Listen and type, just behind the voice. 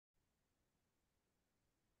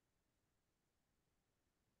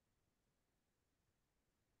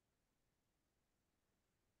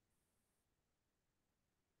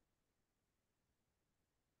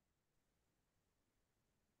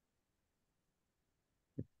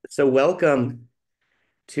So welcome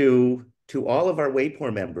to all of our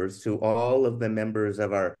WAPOR members, to all of the members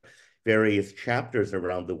of our various chapters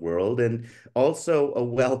around the world, and also a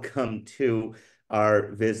welcome to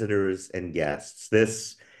our visitors and guests.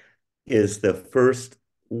 This is the first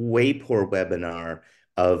WAPOR webinar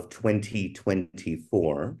of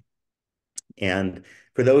 2024. And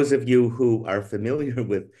for those of you who are familiar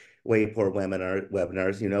with WAPOR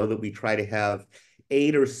webinars, you know that we try to have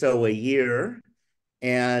 8 or so a year,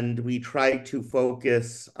 and we try to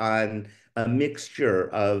focus on a mixture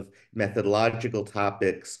of methodological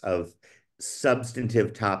topics, of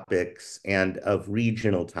substantive topics, and of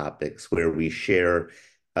regional topics where we share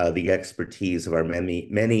the expertise of our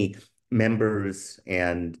many members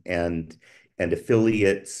and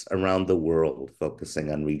affiliates around the world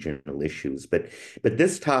focusing on regional issues. But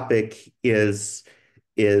this topic is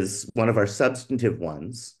one of our substantive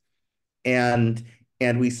ones.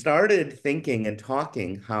 And we started thinking and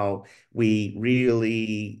talking how we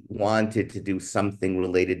really wanted to do something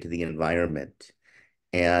related to the environment.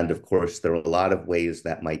 And of course, there are a lot of ways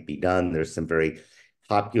that might be done. There's some very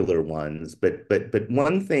popular ones, but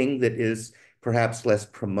one thing that is perhaps less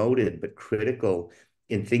promoted but critical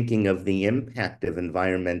in thinking of the impact of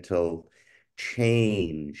environmental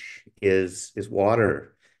change is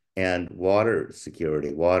water and water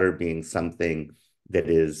security. Water being something that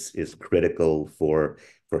is critical for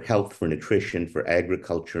health, for nutrition, for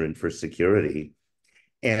agriculture, and for security.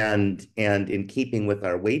 And in keeping with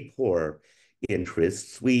our WAPOR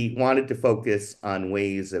interests, we wanted to focus on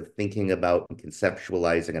ways of thinking about and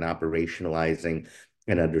conceptualizing and operationalizing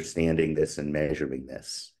and understanding this and measuring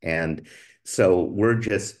this. And so we're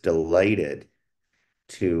just delighted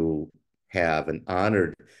to have and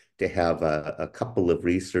honored to have a couple of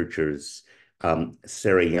researchers,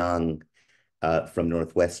 Sarah Young from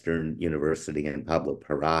Northwestern University and Pablo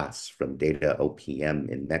Parás from Data OPM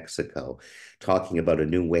in Mexico, talking about a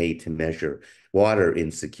new way to measure water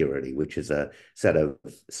insecurity, which is a set of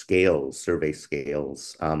scales, survey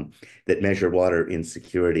scales, that measure water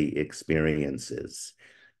insecurity experiences.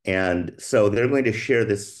 And so they're going to share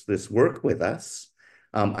this work with us.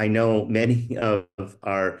 I know many of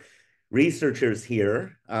our researchers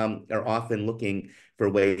here are often looking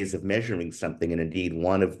for ways of measuring something, and indeed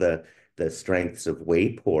one of the strengths of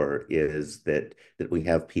WAPOR is that we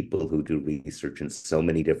have people who do research in so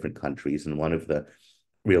many different countries, and one of the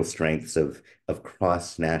real strengths of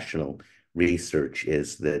cross-national research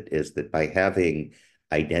is that by having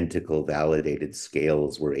identical validated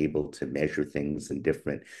scales, we're able to measure things in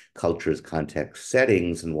different cultures, contexts,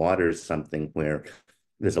 settings, and water is something where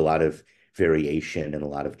there's a lot of variation and a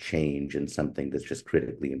lot of change, and something that's just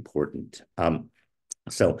critically important.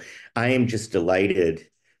 So I am just delighted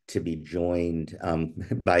to be joined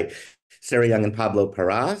by Sarah Young and Pablo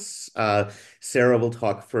Parás. Sarah will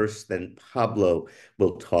talk first, then Pablo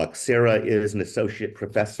will talk. Sarah is an associate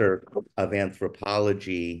professor of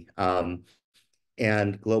anthropology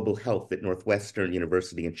and global health at Northwestern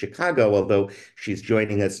University in Chicago, although she's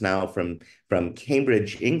joining us now from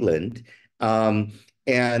Cambridge, England. And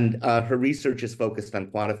her research is focused on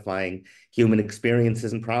quantifying human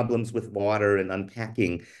experiences and problems with water and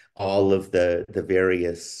unpacking all of the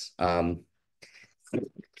various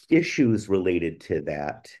issues related to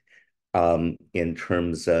that in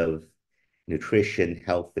terms of nutrition,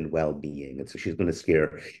 health, and well-being. And so she's going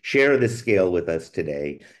to share this scale with us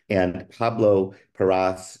today. And Pablo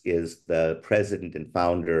Parás is the president and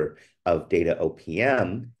founder of Data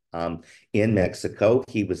OPM in Mexico.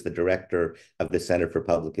 He was the director of the Center for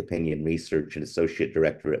Public Opinion Research and associate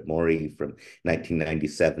director at MORI from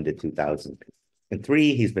 1997 to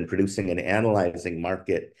 2003. He's been producing and analyzing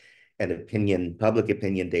market and public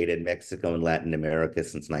opinion data in Mexico and Latin America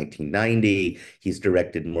since 1990. He's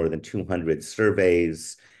directed more than 200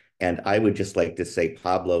 surveys. And I would just like to say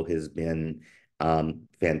Pablo has been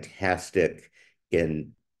fantastic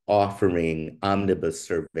in offering omnibus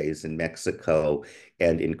surveys in Mexico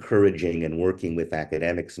and encouraging and working with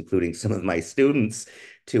academics, including some of my students,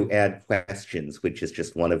 to add questions, which is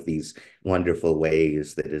just one of these wonderful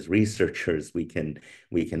ways that as researchers we can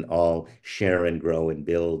all share and grow and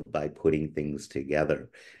build by putting things together.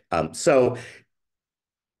 So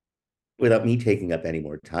without me taking up any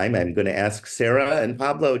more time, I'm going to ask Sarah and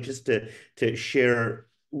Pablo just to share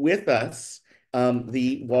with us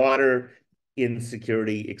the Water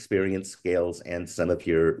Insecurity Experience Scales and some of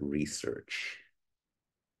your research.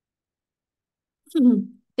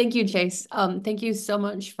 Thank you, Chase. Thank you so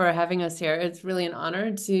much for having us here. It's really an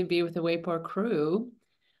honor to be with the WAPOR crew.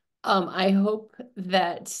 I hope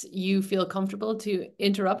that you feel comfortable to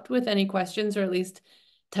interrupt with any questions, or at least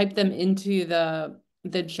type them into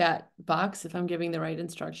the chat box if I'm giving the right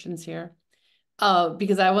instructions here.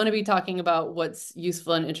 Because I want to be talking about what's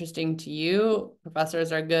useful and interesting to you.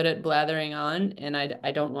 Professors are good at blathering on, and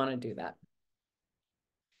I don't want to do that.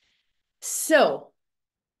 So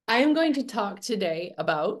I am going to talk today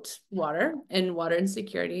about water and water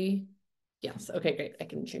insecurity. Yes, okay, great. I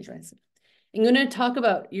can change my. I'm going to talk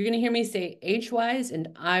about, you're going to hear me say H-WISE and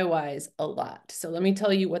I-WISE a lot. So let me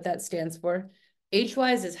tell you what that stands for.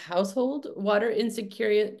 H-WISE is Household Water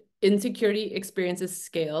Insecurity Experiences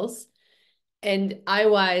Scales. And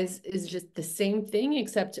I-WISE is just the same thing,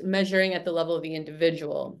 except measuring at the level of the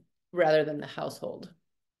individual rather than the household.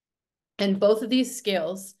 And both of these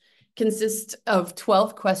scales consist of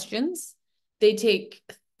 12 questions. They take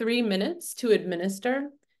 3 minutes to administer,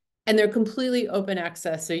 and they're completely open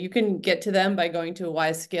access. So you can get to them by going to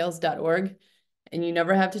wisescales.org, and you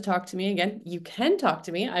never have to talk to me again. You can talk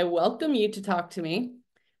to me. I welcome you to talk to me,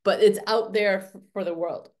 but it's out there for the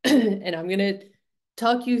world. And I'm going to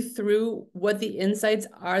talk you through what the insights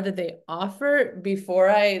are that they offer before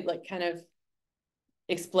I kind of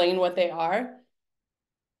explain what they are.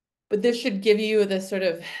 But this should give you this sort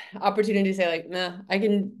of opportunity to say like, nah, I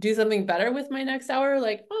can do something better with my next hour.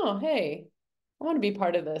 Like, oh, hey, I want to be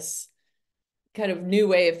part of this kind of new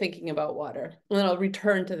way of thinking about water. And then I'll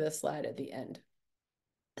return to this slide at the end.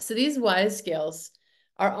 So these WISE scales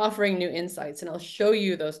are offering new insights, and I'll show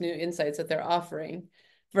you those new insights that they're offering.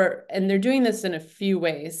 And they're doing this in a few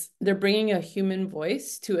ways. They're bringing a human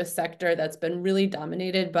voice to a sector that's been really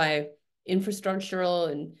dominated by infrastructural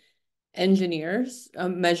and engineers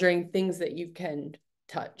measuring things that you can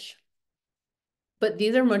touch. But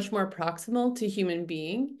these are much more proximal to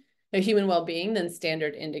human well-being than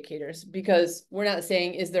standard indicators, because we're not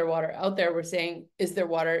saying, is there water out there? We're saying, is there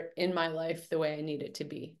water in my life the way I need it to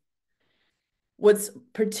be? What's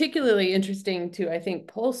particularly interesting to, I think,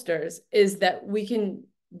 pollsters is that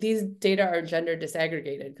these data are gender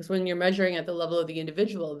disaggregated, because when you're measuring at the level of the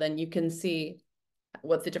individual, then you can see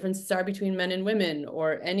what the differences are between men and women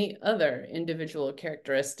or any other individual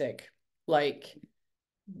characteristic like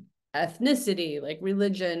ethnicity, like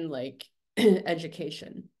religion, like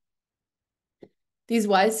education. These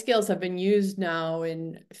WISE scales have been used now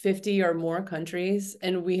in 50 or more countries,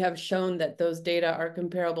 and we have shown that those data are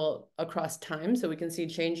comparable across time, so we can see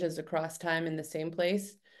changes across time in the same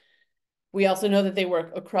place. We also know that they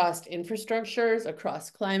work across infrastructures,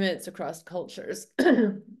 across climates, across cultures.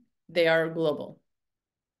 They are global.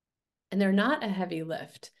 And they're not a heavy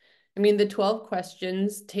lift. I mean, the 12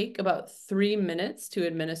 questions take about 3 minutes to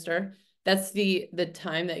administer. That's the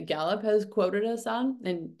time that Gallup has quoted us on,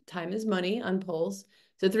 and time is money on polls.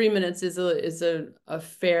 So 3 minutes is a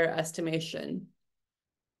fair estimation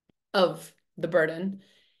of the burden.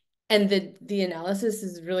 And the analysis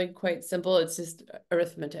is really quite simple. It's just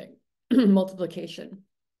arithmetic, multiplication.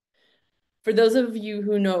 For those of you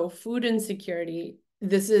who know food insecurity,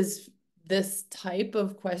 this type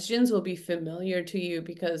of questions will be familiar to you,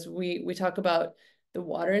 because we talk about the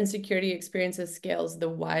Water Insecurity Experiences Scales. The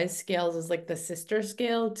WISE scales is like the sister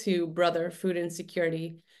scale to brother food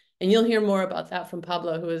insecurity. And you'll hear more about that from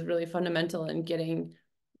Pablo, who is really fundamental in getting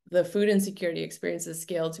the Food Insecurity Experiences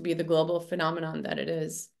Scale to be the global phenomenon that it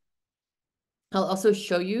is. I'll also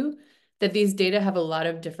show you that these data have a lot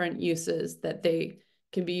of different uses, that they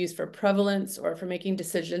can be used for prevalence or for making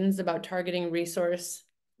decisions about targeting resources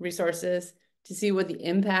to see what the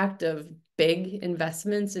impact of big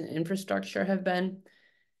investments in infrastructure have been.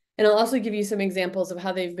 And I'll also give you some examples of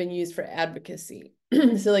how they've been used for advocacy.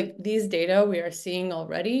 So like these data we are seeing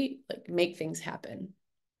already make things happen.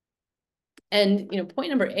 And point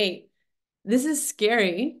number 8, this is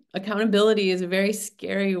scary. Accountability is a very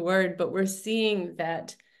scary word, but we're seeing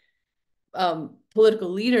that political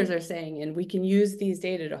leaders are saying, and we can use these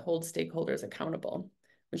data to hold stakeholders accountable,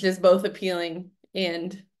 which is both appealing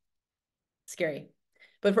and scary.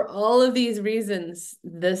 But for all of these reasons,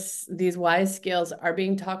 these WISE scales are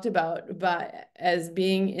being talked about as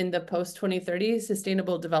being in the post-2030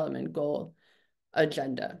 Sustainable Development Goal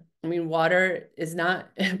agenda. I mean,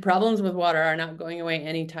 problems with water are not going away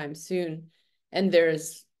anytime soon. And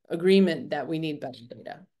there's agreement that we need better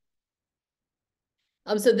data.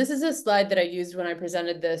 So this is a slide that I used when I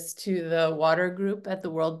presented this to the water group at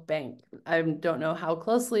the World Bank. I don't know how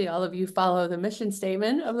closely all of you follow the mission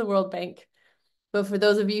statement of the World Bank, but for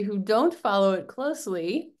those of you who don't follow it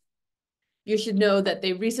closely, you should know that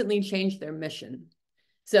they recently changed their mission.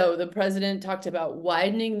 So the president talked about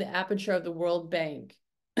widening the aperture of the World Bank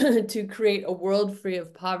to create a world free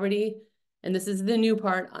of poverty. And this is the new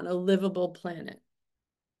part, on a livable planet.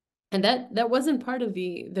 And that wasn't part of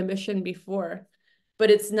the mission before,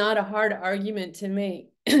 but it's not a hard argument to make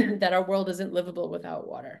that our world isn't livable without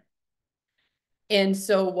water. And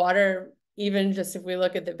so water, even just if we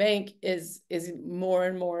look at the bank, is more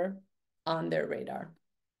and more on their radar.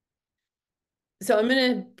 So I'm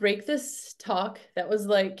going to break this talk. That was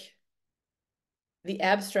like the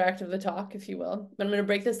abstract of the talk, if you will. But I'm going to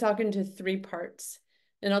break this talk into 3 parts.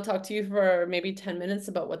 And I'll talk to you for maybe 10 minutes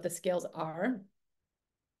about what the scales are.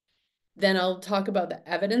 Then I'll talk about the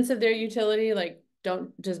evidence of their utility. Like,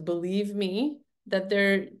 don't just believe me that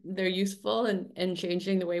they're useful and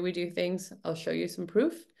changing the way we do things. I'll show you some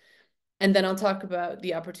proof. And then I'll talk about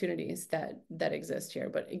the opportunities that exist here.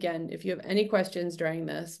 But again, if you have any questions during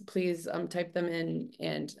this, please type them in,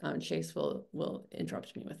 and Chase will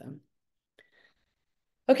interrupt me with them.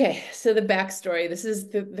 Okay, so the backstory. This is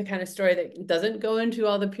the kind of story that doesn't go into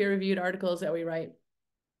all the peer-reviewed articles that we write.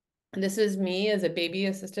 And this is me as a baby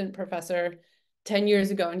assistant professor 10 years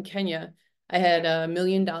ago in Kenya. I had $1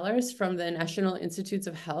 million from the National Institutes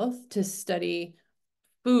of Health to study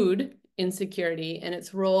food insecurity and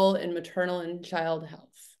its role in maternal and child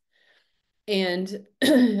health. And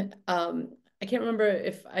I can't remember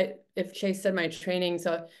if Chase said my training.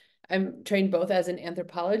 So I'm trained both as an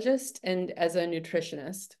anthropologist and as a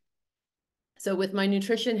nutritionist. So with my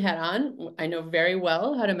nutrition hat on, I know very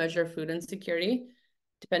well how to measure food insecurity.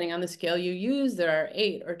 Depending on the scale you use, there are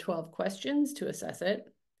 8 or 12 questions to assess it.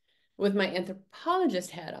 With my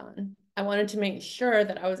anthropologist hat on, I wanted to make sure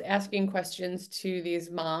that I was asking questions to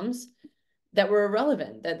these moms that were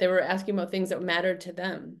relevant, that they were asking about things that mattered to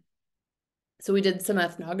them. So we did some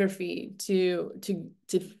ethnography to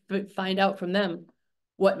find out from them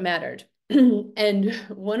what mattered. And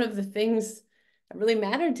one of the things that really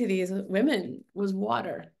mattered to these women was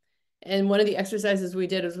water. And one of the exercises we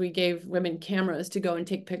did is we gave women cameras to go and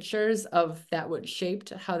take pictures of that which shaped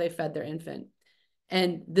how they fed their infant.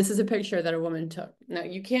 And this is a picture that a woman took. Now,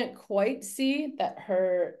 you can't quite see that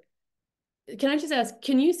her... Can I just ask,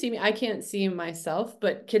 can you see me? I can't see myself,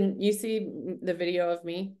 but can you see the video of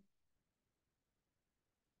me?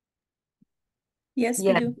 Yes, we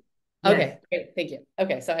Yeah. do. Okay, great, thank you.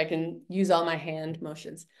 Okay, so I can use all my hand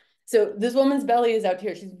motions. So this woman's belly is out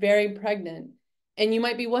here. She's very pregnant. And you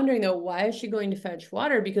might be wondering, though, why is she going to fetch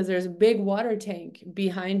water? Because there's a big water tank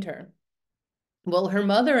behind her. Well, her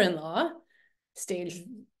mother-in-law, stage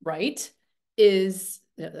right,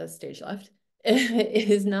 stage left,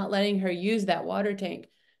 is not letting her use that water tank.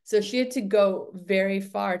 So she had to go very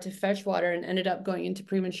far to fetch water and ended up going into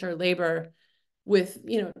premature labor with,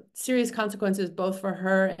 serious consequences both for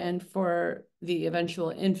her and for the eventual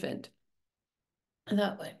infant. I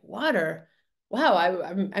thought, like, water, wow,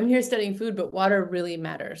 I'm here studying food, but water really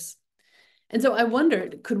matters. And so I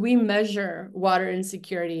wondered, could we measure water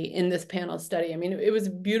insecurity in this panel study? I mean, it was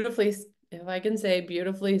beautifully, if I can say,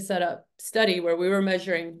 beautifully set up study where we were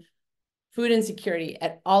measuring food insecurity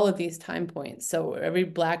at all of these time points. So every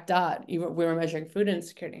black dot, we were measuring food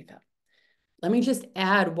insecurity. I thought, let me just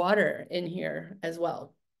add water in here as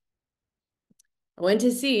well. I went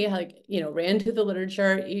to see, ran to the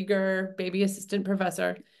literature, eager baby assistant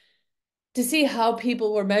professor, to see how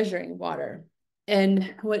people were measuring water.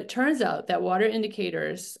 And what it turns out that water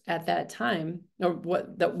indicators at that time, or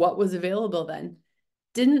what was available then,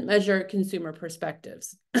 didn't measure consumer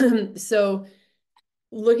perspectives. So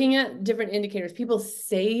looking at different indicators, people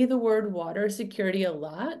say the word water security a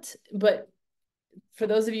lot, but for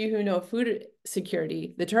those of you who know food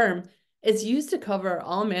security, the term, it's used to cover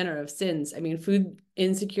all manner of sins. I mean, food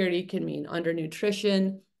insecurity can mean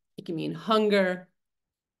undernutrition, it can mean hunger,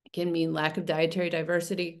 it can mean lack of dietary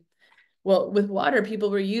diversity. Well, with water,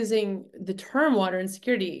 people were using the term water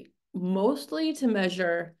insecurity mostly to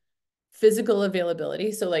measure physical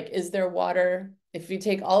availability. So like, is there water? If you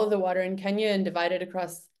take all of the water in Kenya and divide it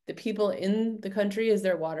across the people in the country, is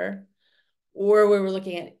there water? Or we were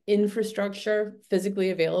looking at infrastructure physically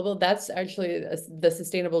available. That's actually the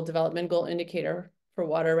Sustainable Development Goal indicator for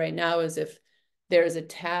water right now, is if there's a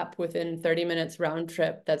tap within 30 minutes round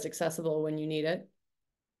trip that's accessible when you need it.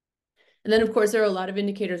 And then, of course, there are a lot of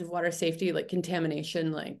indicators of water safety, like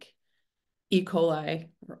contamination, like E. coli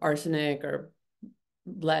or arsenic or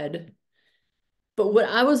lead. But what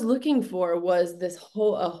I was looking for was a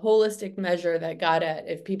holistic measure that got at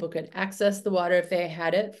if people could access the water, if they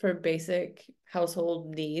had it for basic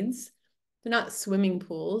household needs. They're not swimming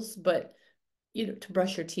pools, but to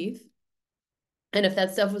brush your teeth. And if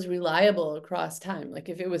that stuff was reliable across time, like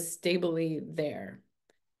if it was stably there.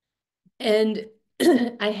 And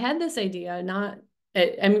I had this idea,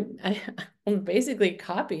 I'm basically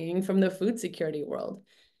copying from the food security world.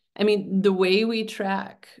 I mean, the way we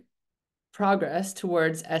track progress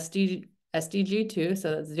towards SDG 2,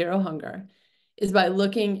 so that's zero hunger, is by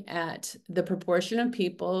looking at the proportion of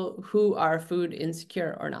people who are food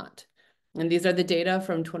insecure or not. And these are the data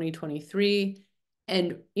from 2023.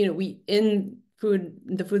 And, you know, in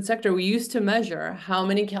the food sector, we used to measure how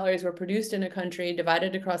many calories were produced in a country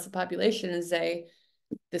divided across the population and say,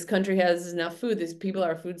 this country has enough food, these people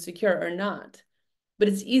are food secure or not. But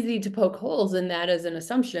it's easy to poke holes in that as an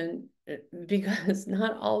assumption because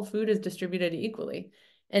not all food is distributed equally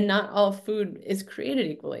and not all food is created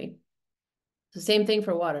equally. So same thing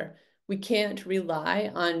for water. We can't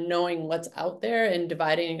rely on knowing what's out there and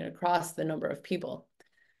dividing it across the number of people.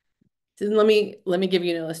 So let me give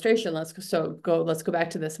you an illustration. Let's go back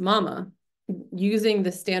to this mama. Using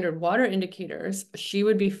the standard water indicators, she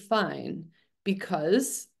would be fine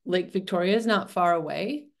because Lake Victoria is not far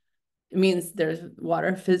away. It means there's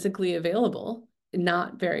water physically available,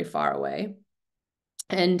 not very far away.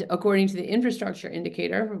 And according to the infrastructure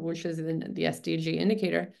indicator, which is the SDG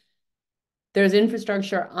indicator, there's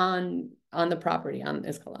infrastructure on the property, on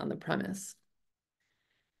the premise.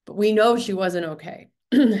 But we know she wasn't okay.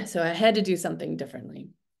 So I had to do something differently.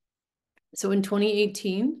 So in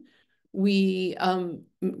 2018, we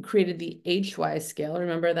created the HY scale.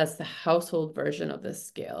 Remember, that's the household version of this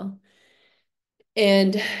scale.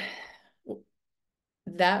 And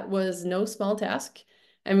that was no small task.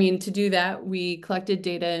 I mean, to do that, we collected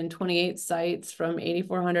data in 28 sites from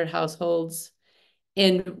 8,400 households.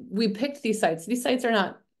 And we picked these sites. These sites are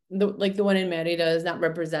not, like the one in Mérida is not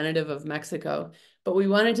representative of Mexico, but we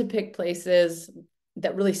wanted to pick places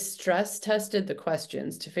that really stress tested the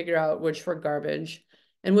questions to figure out which were garbage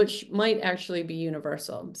and which might actually be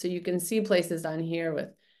universal. So you can see places on here with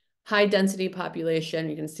high density population.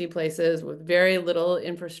 You can see places with very little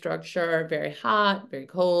infrastructure, very hot, very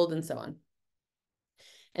cold, and so on.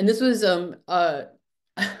 And this was a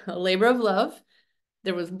labor of love.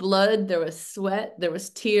 There was blood, there was sweat, there was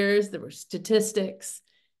tears, there were statistics,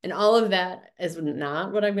 and all of that is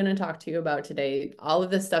not what I'm going to talk to you about today. All of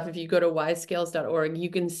this stuff, if you go to yscales.org, you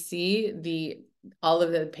can see all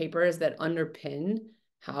of the papers that underpin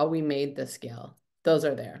how we made the scale. Those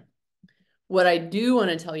are there. What I do want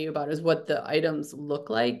to tell you about is what the items look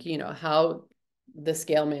like, you know, how the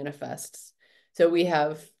scale manifests. So we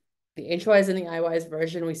have the HYs and the IYs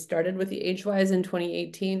version. We started with the HYs in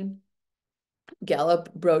 2018.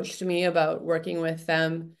 Gallup broached me about working with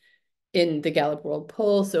them in the Gallup World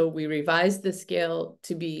Poll. So we revised the scale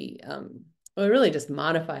to be, we really just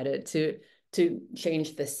modified it to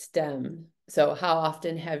change the stem. So how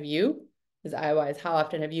often have you, is IYs, how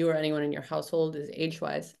often have you or anyone in your household is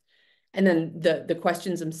HYs? And then the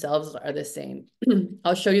questions themselves are the same.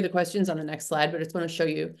 I'll show you the questions on the next slide, but I just want to show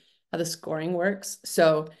you how the scoring works.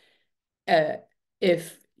 So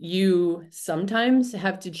if you sometimes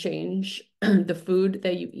have to change the food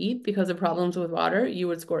that you eat because of problems with water, you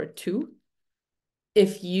would score a 2.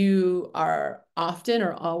 If you are often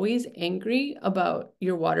or always angry about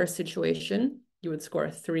your water situation, you would score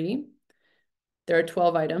a 3. There are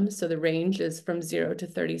 12 items, so the range is from 0 to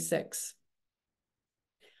 36.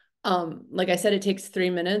 Like I said, it takes 3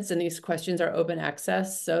 minutes, and these questions are open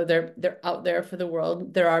access, so they're out there for the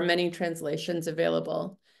world. There are many translations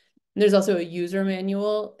available. And there's also a user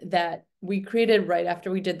manual that we created right after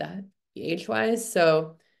we did the HYs.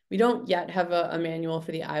 So we don't yet have a manual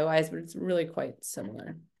for the IYs, but it's really quite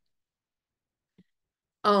similar.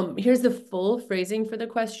 Here's the full phrasing for the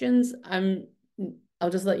questions. I'll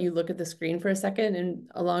just let you look at the screen for a second, and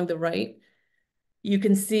along the right, you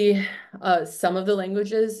can see some of the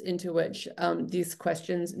languages into which these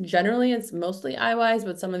questions, generally it's mostly IYs,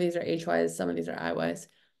 but some of these are HYs, some of these are IYs,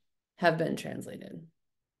 have been translated.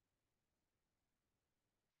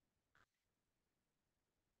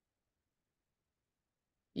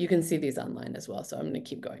 You can see these online as well, so I'm going to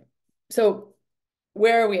keep going. So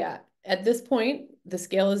where are we at? At this point, the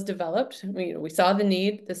scale is developed. We saw the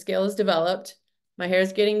need, the scale is developed. My hair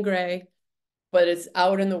is getting gray, but it's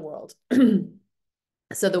out in the world.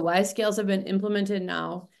 So the Y scales have been implemented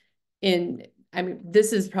now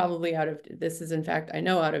this is probably this is in fact, I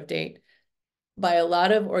know, out of date by a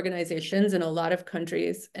lot of organizations in a lot of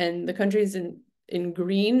countries. And the countries in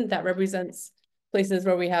green, that represents places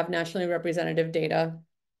where we have nationally representative data.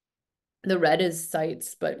 The red is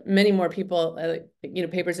sites, but many more people,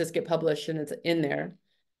 papers just get published and it's in there,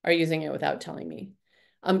 are using it without telling me.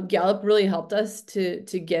 Gallup really helped us to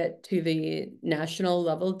get to the national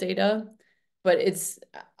level data, but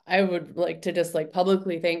I would like to just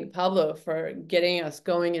publicly thank Pablo for getting us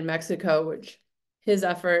going in Mexico, which his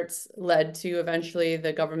efforts led to eventually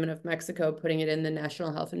the government of Mexico putting it in the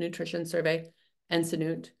National Health and Nutrition Survey and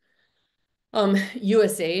SNUT.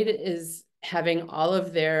 USAID is having all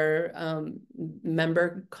of their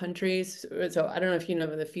member countries. So I don't know if you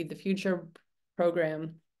know the Feed the Future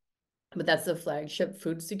program. but that's the flagship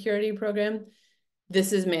food security program.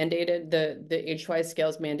 This is mandated, the HY scale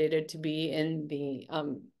is mandated to be in the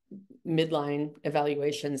midline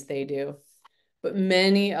evaluations they do. But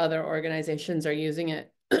many other organizations are using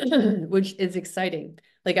it, which is exciting.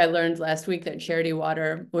 Like I learned last week that Charity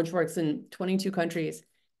Water, which works in 22 countries,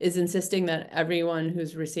 is insisting that everyone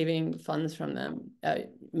who's receiving funds from them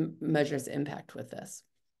measures impact with this.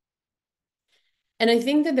 And I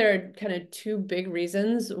think that there are kind of two big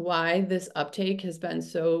reasons why this uptake has been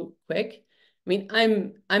so quick. I mean,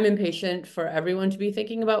 I'm impatient for everyone to be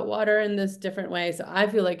thinking about water in this different way, so I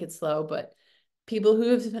feel like it's slow, but people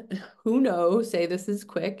who know say this is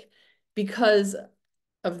quick because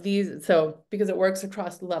of these, so because it works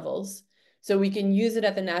across levels. So we can use it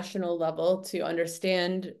at the national level to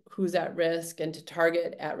understand who's at risk and to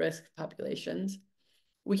target at-risk populations.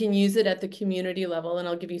 We can use it at the community level, and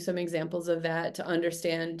I'll give you some examples of that to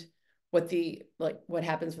understand what what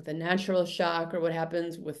happens with a natural shock or what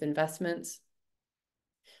happens with investments.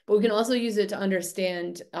 But we can also use it to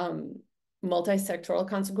understand multi-sectoral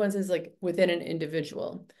consequences, like within an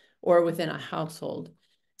individual or within a household.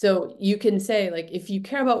 So you can say, like, if you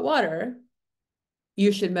care about water,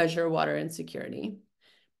 you should measure water insecurity.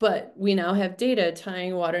 But we now have data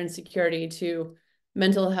tying water insecurity to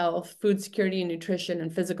mental health, food security and nutrition,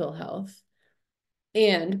 and physical health,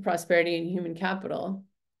 and prosperity and human capital,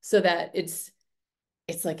 so that it's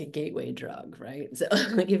like a gateway drug, right? So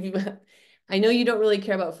like if you, I know you don't really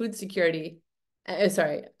care about food security.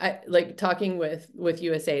 Sorry, I like talking with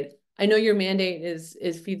USAID. I know your mandate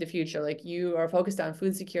is feed the future. Like you are focused on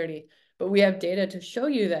food security, but we have data to show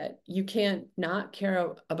you that you can't not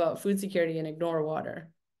care about food security and ignore water.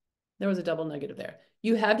 There was a double negative there.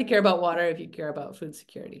 You have to care about water if you care about food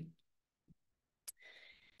security.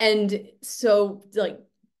 And so like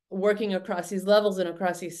working across these levels and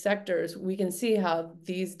across these sectors, we can see how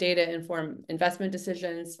these data inform investment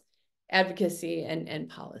decisions, advocacy, and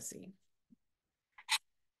policy.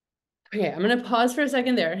 Okay, I'm gonna pause for a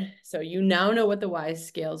second there. So you now know what the WISE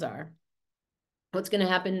scales are. What's gonna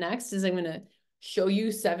happen next is I'm gonna show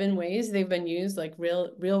you 7 ways they've been used, like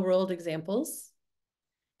real world examples.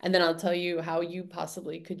 And then I'll tell you how you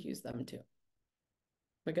possibly could use them too.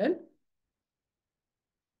 We good?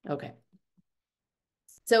 Okay.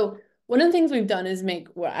 So one of the things we've done is make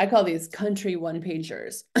what I call these country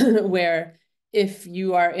one-pagers, where if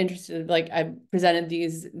you are interested, like I presented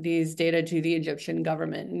these data to the Egyptian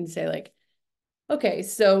government and say like, okay,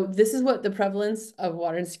 so this is what the prevalence of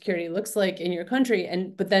water insecurity looks like in your country,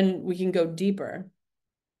 but then we can go deeper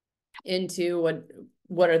into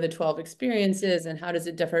what are the 12 experiences and how does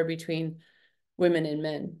it differ between women and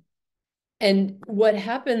men. And what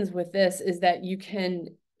happens with this is that you can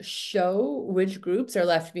show which groups are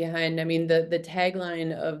left behind. I mean, the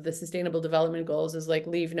tagline of the Sustainable Development Goals is like,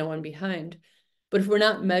 leave no one behind. But if we're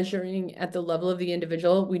not measuring at the level of the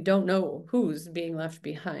individual, we don't know who's being left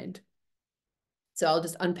behind. So I'll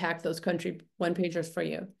just unpack those country one-pagers for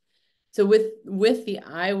you. So with the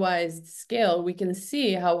IWISE scale, we can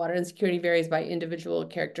see how water insecurity varies by individual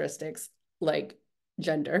characteristics like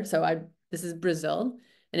gender. So this is Brazil.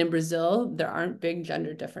 And in Brazil, there aren't big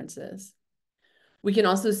gender differences. We can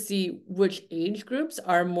also see which age groups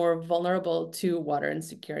are more vulnerable to water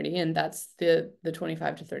insecurity, and that's the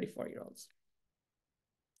 25 to 34-year-olds.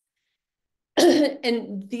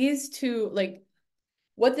 And these two, like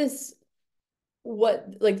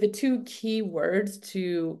the two key words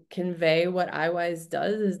to convey what IWISE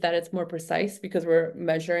does is that it's more precise because we're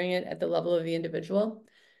measuring it at the level of the individual.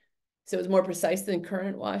 So it's more precise than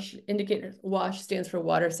current WASH indicators. WASH stands for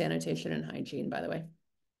water, sanitation, and hygiene, by the way.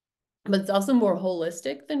 But it's also more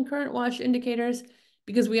holistic than current WASH indicators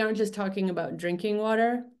because we aren't just talking about drinking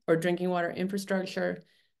water or drinking water infrastructure.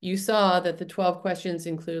 You saw that the 12 questions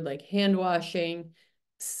include like hand washing,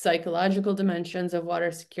 psychological dimensions of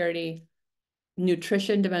water security,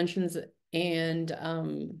 nutrition dimensions, and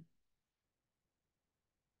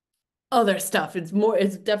other stuff.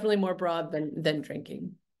 It's definitely more broad than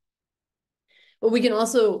drinking. But we can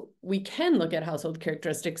look at household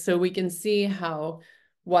characteristics, so we can see how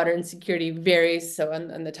water insecurity varies. So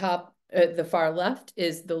on the top, the far left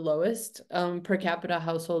is the lowest per capita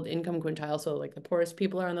household income quintile. So like the poorest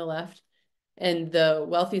people are on the left and the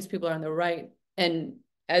wealthiest people are on the right. And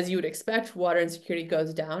as you would expect, water insecurity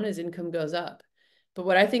goes down as income goes up. But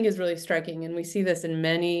what I think is really striking, and we see this in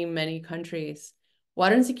many, many countries,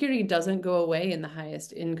 water insecurity doesn't go away in the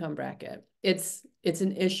highest income bracket. It's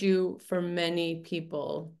an issue for many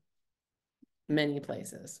people, many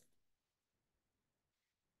places.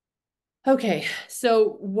 Okay,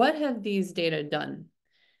 so what have these data done?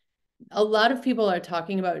 A lot of people are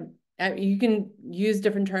talking about you can use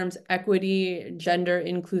different terms, equity, gender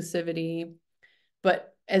inclusivity,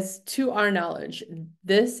 but as to our knowledge,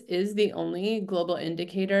 this is the only global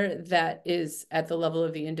indicator that is at the level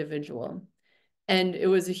of the individual. And it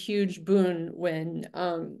was a huge boon when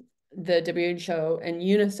the WHO and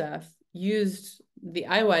UNICEF used the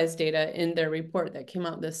iWise data in their report that came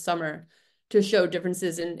out this summer to show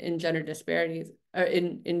differences in gender disparities, or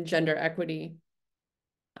in gender equity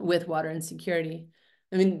with water insecurity.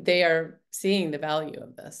 I mean, they are seeing the value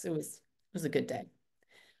of this. It was a good day.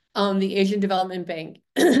 The Asian Development Bank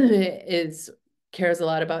cares a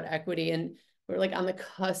lot about equity, and we're like on the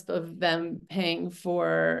cusp of them paying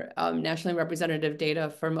for nationally representative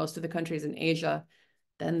data for most of the countries in Asia.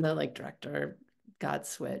 Then the director got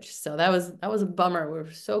switched. So that was a bummer. We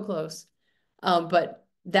were so close. But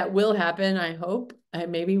that will happen, I hope,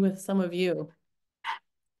 maybe with some of you,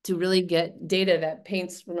 to really get data that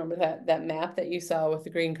paints, remember that map that you saw with the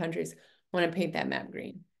green countries. I want to paint that map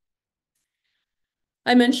green.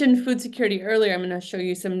 I mentioned food security earlier. I'm going to show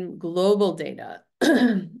you some global data.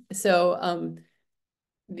 So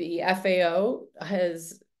the FAO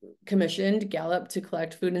has commissioned Gallup to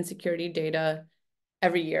collect food insecurity data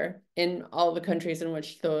every year in all the countries in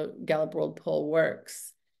which the Gallup World Poll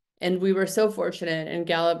works. And we were so fortunate, and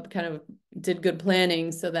Gallup kind of did good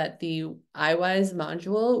planning so that the iWise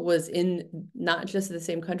module was in not just the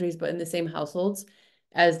same countries, but in the same households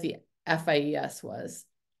as the FIES was.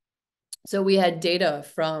 So we had data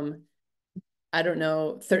from, I don't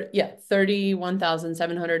know,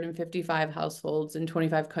 31,755 households in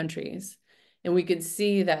 25 countries. And we could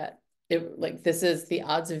see that this is the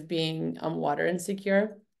odds of being water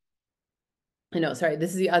insecure. This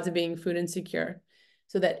is the odds of being food insecure.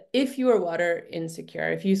 So that if you are water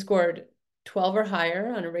insecure, if you scored 12 or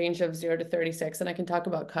higher on a range of 0 to 36, and I can talk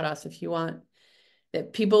about cutoffs if you want,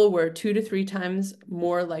 that people were 2 to 3 times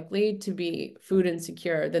more likely to be food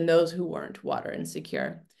insecure than those who weren't water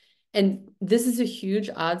insecure. And this is a huge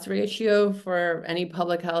odds ratio for any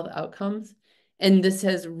public health outcomes. And this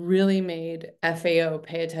has really made FAO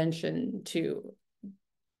pay attention to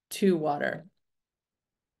water.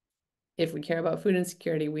 If we care about food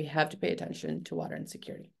insecurity, we have to pay attention to water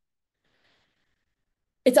insecurity.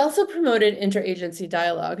 It's also promoted interagency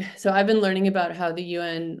dialogue. So I've been learning about how the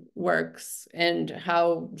UN works and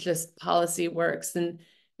how just policy works. And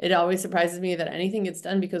it always surprises me that anything gets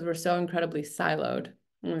done because we're so incredibly siloed.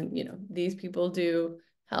 These people do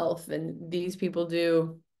health and these people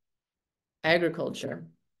do agriculture.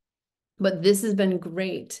 But this has been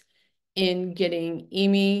great in getting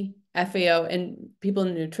EME, FAO, and people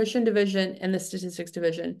in the nutrition division and the statistics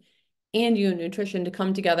division and UN Nutrition to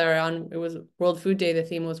come together on, it was World Food Day, the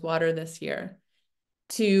theme was water this year,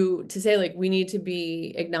 to say we need to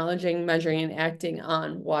be acknowledging, measuring, and acting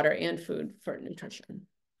on water and food for nutrition,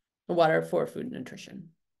 water for food nutrition.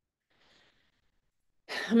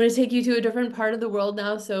 I'm going to take you to a different part of the world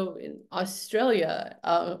now. So in Australia,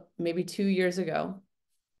 maybe 2 years ago,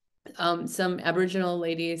 some Aboriginal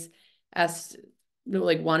ladies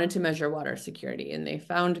wanted to measure water security, and they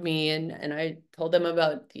found me, and I told them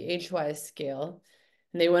about the HY scale,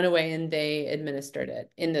 and they went away and they administered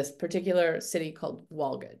it in this particular city called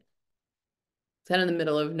Walgett. It's kind of in the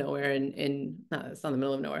middle of nowhere it's not the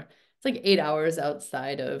middle of nowhere. It's 8 hours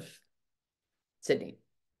outside of Sydney.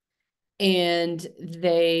 And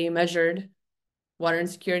they measured water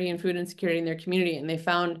insecurity and food insecurity in their community, and they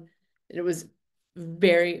found that it was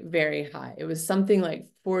very, very high. It was something like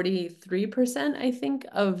 43%, I think,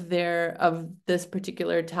 of this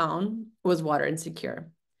particular town was water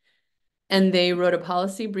insecure. And they wrote a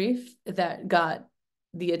policy brief that got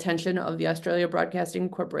the attention of the Australia Broadcasting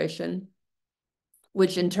Corporation,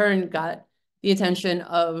 which in turn got the attention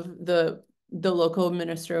of the local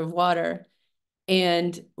Minister of Water,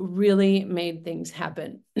 and really made things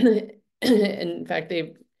happen. In fact,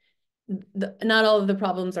 not all of the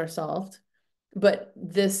problems are solved, but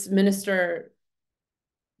this minister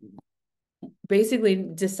basically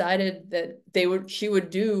decided that she would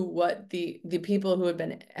do what the people who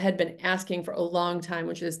had been asking for a long time,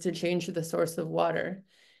 which is to change the source of water.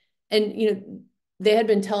 And they had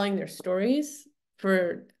been telling their stories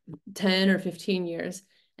for 10 or 15 years,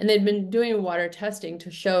 and they'd been doing water testing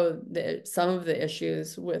to show some of the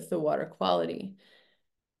issues with the water quality,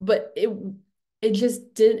 but it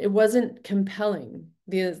just it wasn't compelling.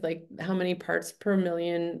 Because how many parts per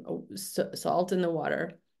million salt in the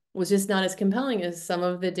water was just not as compelling as some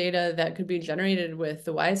of the data that could be generated with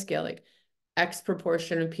the Y scale. X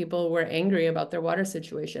proportion of people were angry about their water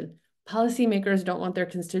situation. Policymakers don't want their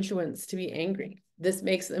constituents to be angry. This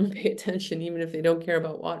makes them pay attention even if they don't care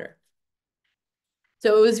about water.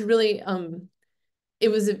 So it was really it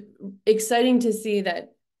was exciting to see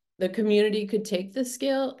that the community could take the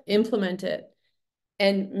scale, implement it,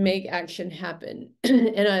 and make action happen.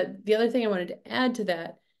 And the other thing I wanted to add to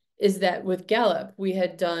that is that with Gallup, we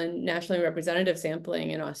had done nationally representative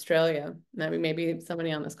sampling in Australia. I mean, maybe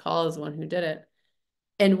somebody on this call is the one who did it.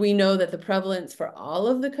 And we know that the prevalence for all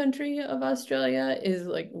of the country of Australia is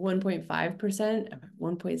like 1.5%,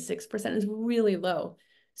 1.6% is really low.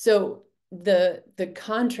 So the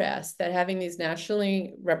contrast that having these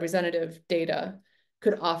nationally representative data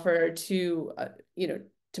could offer to,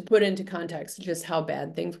 to put into context just how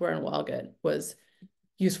bad things were in Walgett was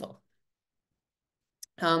useful.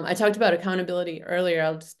 I talked about accountability earlier.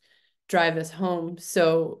 I'll just drive this home.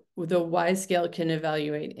 So the Y scale can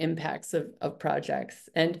evaluate impacts of projects.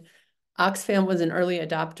 And Oxfam was an early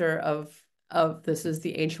adopter of this is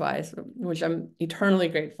the HY, which I'm eternally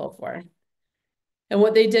grateful for. And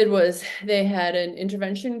what they did was they had an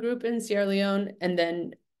intervention group in Sierra Leone, and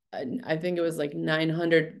then I think it was like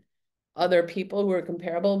 900 other people who were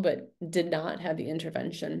comparable, but did not have the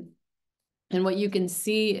intervention. And what you can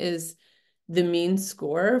see is the mean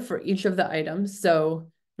score for each of the items. So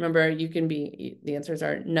remember, the answers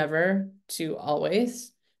are never to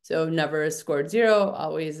always. So never is scored 0,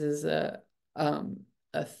 always is a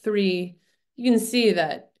 3. You can see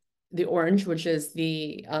that the orange, which is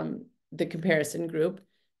the comparison group,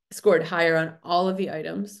 scored higher on all of the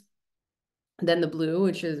items than the blue,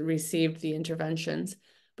 which is received the interventions.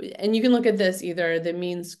 And you can look at this either the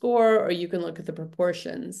mean score, or you can look at the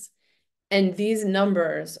proportions. And these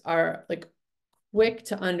numbers are like quick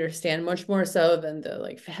to understand, much more so than the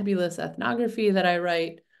like fabulous ethnography that I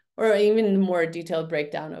write, or even more detailed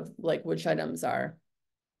breakdown of like which items are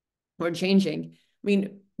changing. I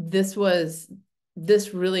mean, this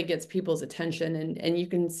really gets people's attention, and you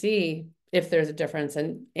can see if there's a difference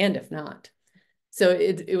and if not. So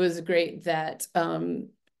it was great that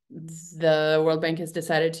the World Bank has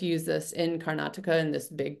decided to use this in Karnataka in this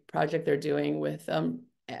big project they're doing with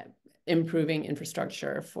improving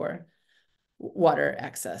infrastructure for water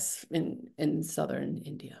access in southern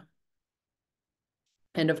India.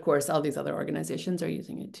 And of course, all these other organizations are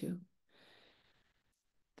using it too.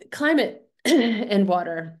 Climate and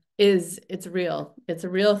water it's real. It's a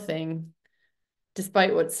real thing,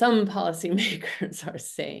 despite what some policymakers are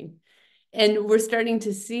saying. And we're starting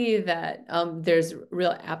to see that there's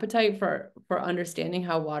real appetite for understanding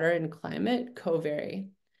how water and climate co-vary.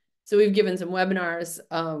 So we've given some webinars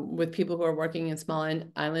with people who are working in small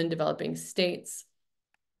island developing states.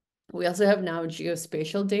 We also have now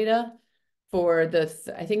geospatial data for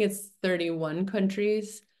I think it's 31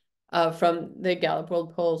 countries from the Gallup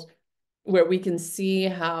World Polls, where we can see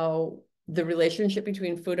how the relationship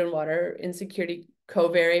between food and water insecurity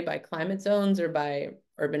co-vary by climate zones or by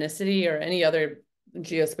urbanicity or any other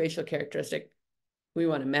geospatial characteristic we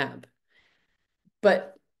want to map.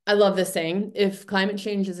 But I love this saying, if climate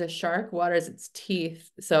change is a shark, water is its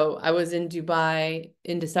teeth. So I was in Dubai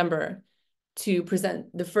in December to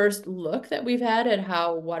present the first look that we've had at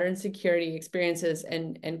how water insecurity experiences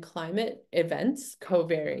and climate events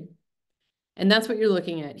co-vary. And that's what you're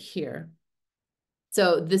looking at here.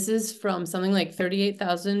 So this is from something like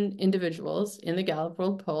 38,000 individuals in the Gallup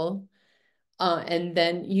World Poll. And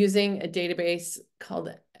then using a database called,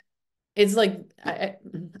 it's like, I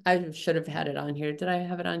should have had it on here. Did I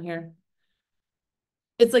have it on here?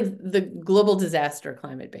 It's like the Global Disaster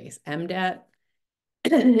Climate Base, MDAT.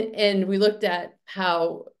 And we looked at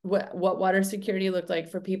what water security looked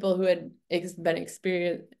like for people who had been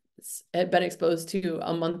exposed to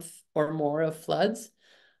a month or more of floods,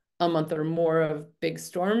 a month or more of big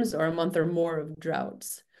storms, or a month or more of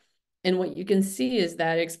droughts. And what you can see is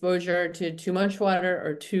that exposure to too much water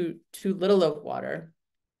or too little of water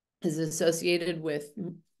is associated with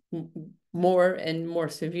more and more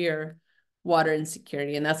severe water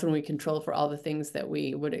insecurity. And that's when we control for all the things that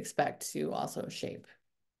we would expect to also shape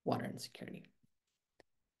water insecurity.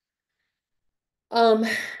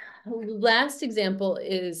 Last example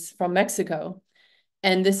is from Mexico.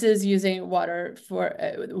 And this is using water for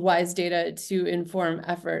WISE data to inform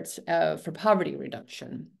efforts for poverty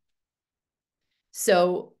reduction.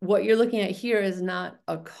 So what you're looking at here is not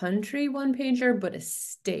a country one-pager, but a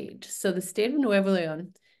state. So the state of Nuevo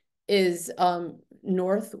León is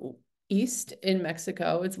northeast in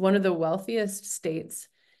Mexico. It's one of the wealthiest states.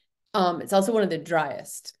 It's also one of the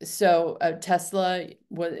driest. So Tesla,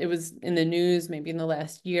 it was in the news maybe in the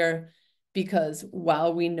last year, because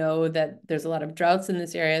while we know that there's a lot of droughts in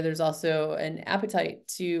this area, there's also an appetite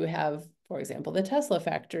to have, for example, the Tesla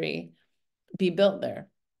factory be built there.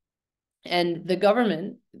 And the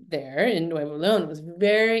government there in Nuevo León was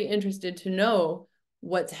very interested to know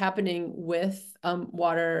what's happening with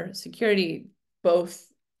water security, both,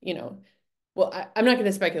 well, I'm not going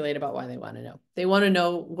to speculate about why they want to know. They want to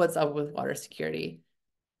know what's up with water security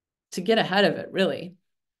to get ahead of it, really.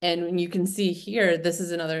 And you can see here, this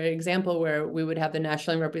is another example where we would have the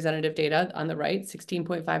nationally representative data on the right.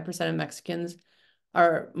 16.5% of Mexicans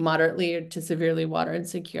are moderately to severely water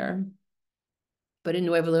insecure. But in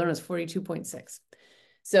Nuevo León, it's 42.6.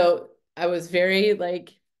 So I was very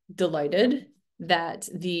delighted that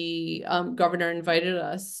the governor invited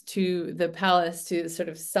us to the palace to sort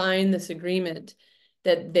of sign this agreement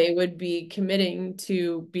that they would be committing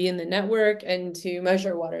to be in the network and to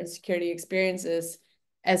measure water insecurity experiences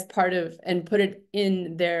as part of, and put it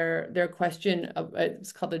in their question of,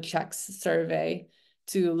 it's called the CHECKS survey,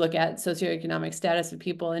 to look at socioeconomic status of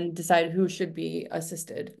people and decide who should be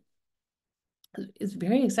assisted. It's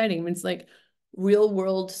very exciting. I mean, it's like real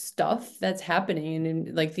world stuff that's happening,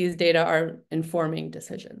 and these data are informing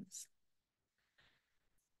decisions.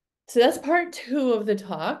 So that's part 2 of the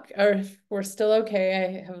talk. Or if we're still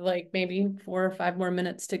okay, I have maybe 4 or 5 more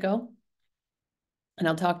minutes to go. And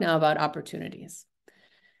I'll talk now about opportunities.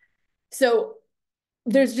 So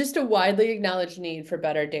there's just a widely acknowledged need for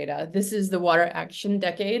better data. This is the Water Action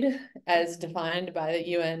Decade as defined by the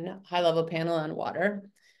UN High-Level Panel on Water.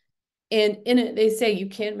 And in it, they say you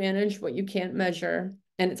can't manage what you can't measure.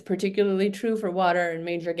 And it's particularly true for water, and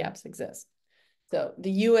major gaps exist. So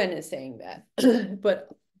the UN is saying that. But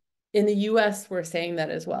in the US, we're saying that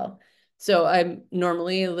as well. So I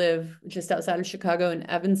normally live just outside of Chicago in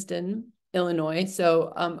Evanston, Illinois.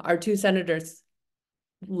 So our 2 senators,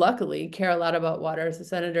 luckily, care a lot about water. So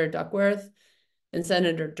Senator Duckworth and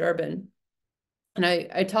Senator Durbin. And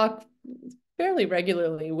I talk fairly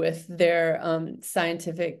regularly with their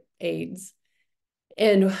scientific aides.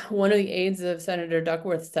 And one of the aides of Senator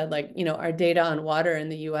Duckworth said, our data on water in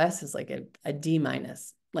the US is a D-.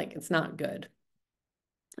 It's not good.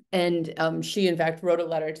 And she, in fact, wrote a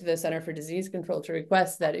letter to the Center for Disease Control to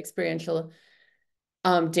request that experiential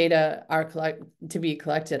data are to be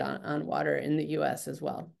collected on water in the US as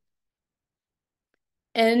well.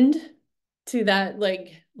 And to that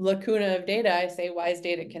lacuna of data, I say WISE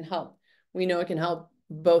data can help. We know it can help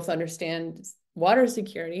both understand water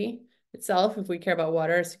security itself. If we care about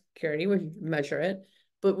water security, we measure it,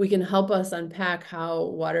 but we can help us unpack how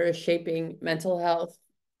water is shaping mental health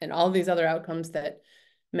and all these other outcomes that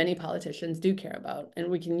many politicians do care about, and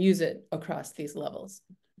we can use it across these levels.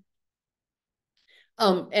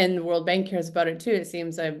 And the World Bank cares about it too. It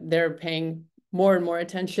seems like they're paying more and more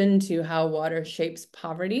attention to how water shapes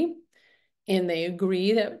poverty, and they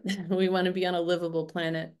agree that we want to be on a livable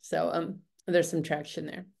planet. So there's some traction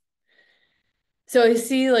there. So I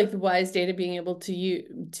see the WISE data being able to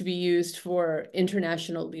be used for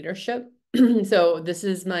international leadership. So this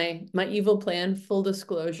is my evil plan, full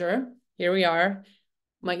disclosure. Here we are.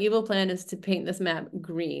 My evil plan is to paint this map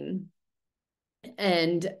green,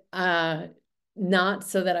 and not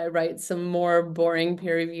so that I write some more boring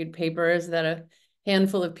peer-reviewed papers that a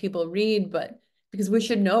handful of people read, but because we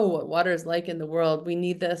should know what water is like in the world. We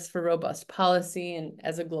need this for robust policy and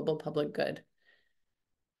as a global public good.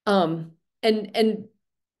 And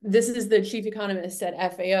this is the chief economist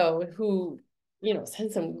at FAO who,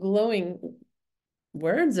 said some glowing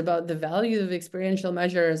words about the value of experiential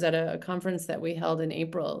measures at a conference that we held in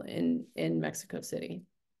April in Mexico City.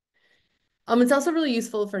 It's also really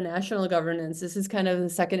useful for national governance. This is kind of the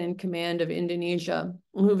second in command of Indonesia,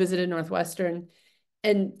 who visited Northwestern.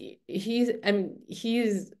 And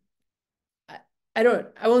I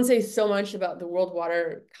won't say so much about the World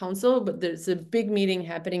Water Council, but there's a big meeting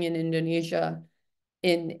happening in Indonesia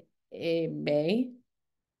in May.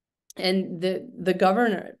 And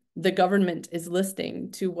the government is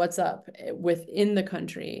listening to what's up within the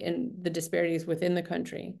country and the disparities within the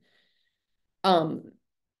country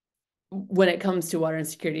when it comes to water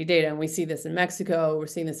insecurity data. And we see this in Mexico, we're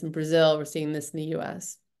seeing this in Brazil, we're seeing this in the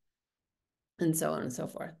US, and so on and so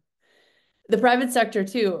forth. The private sector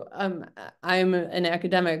too. I'm an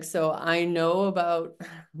academic, so I know about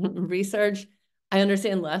research. I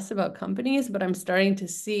understand less about companies, but I'm starting to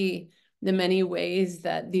see the many ways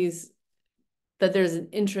that there's an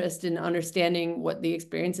interest in understanding what the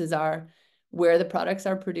experiences are, where the products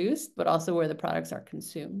are produced, but also where the products are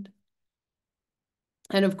consumed.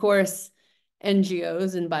 And of course,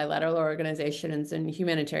 NGOs and bilateral organizations and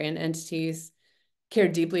humanitarian entities care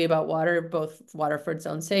deeply about water, both water for its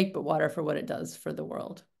own sake, but water for what it does for the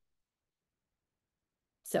world.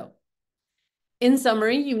 So, in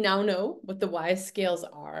summary, you now know what the WISE scales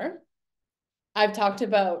are. I've talked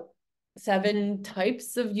about 7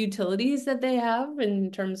 types of utilities that they have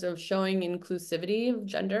in terms of showing inclusivity of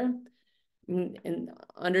gender. in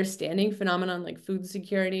understanding phenomenon like food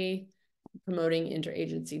security, promoting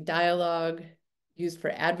interagency dialogue, used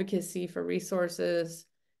for advocacy for resources,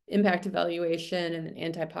 impact evaluation, and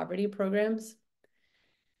anti-poverty programs.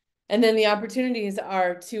 And then the opportunities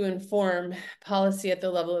are to inform policy at the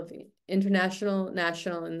level of the international,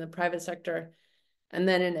 national, and the private sector, and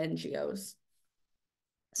then in NGOs.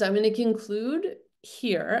 So I'm going to conclude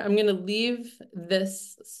here. I'm going to leave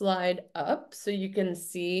this slide up so you can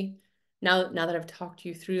see, now that I've talked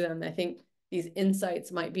you through them, I think these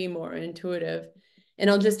insights might be more intuitive. And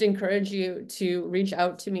I'll just encourage you to reach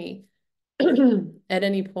out to me at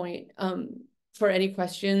any point for any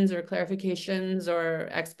questions or clarifications or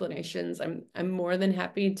explanations. I'm more than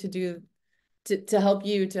happy to help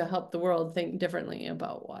you, to help the world think differently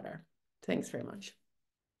about water. Thanks very much.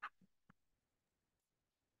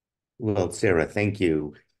 Well, Sarah, thank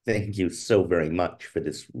you. Thank you so very much for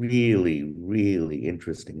this really, really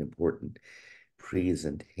interesting, important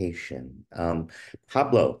presentation.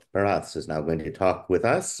 Pablo Parás is now going to talk with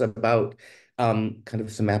us about kind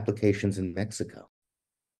of some applications in Mexico.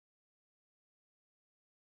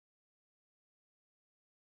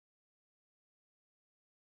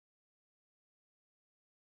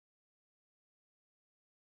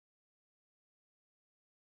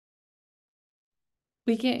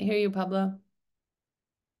 We can't hear you, Pablo.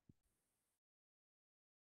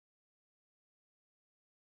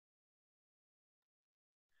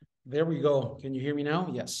 There we go. Can you hear me now?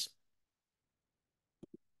 Yes.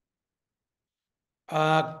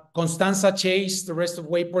 Constanza, Chase, the rest of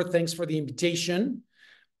WAPOR, thanks for the invitation.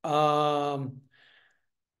 I'm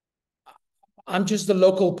just the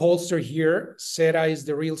local pollster here. Sarah is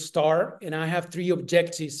the real star, and I have 3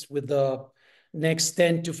 objectives with the next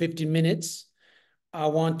 10 to 15 minutes. I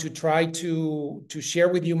want to try to share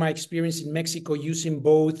with you my experience in Mexico using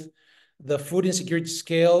both the food insecurity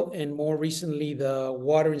scale and more recently the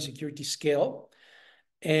water insecurity scale,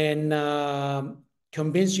 and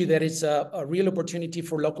convince you that it's a real opportunity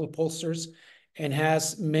for local pollsters and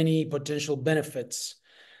has many potential benefits.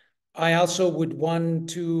 I also would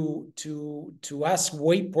want to ask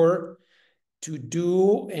WAPOR to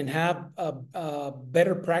do and have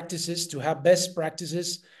better practices, to have best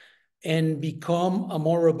practices, and become a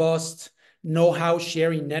more robust know-how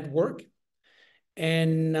sharing network.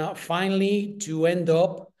 And finally, to end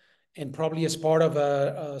up, and probably as part of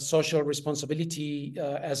a social responsibility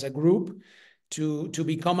as a group, to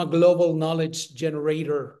become a global knowledge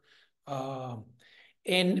generator.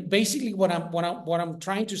 And basically what I'm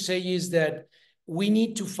trying to say is that we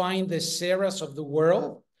need to find the Sarahs of the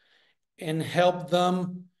world and help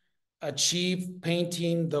them achieve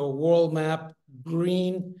painting the world map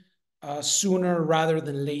green sooner rather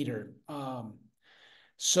than later.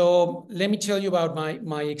 So let me tell you about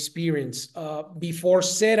my experience. Before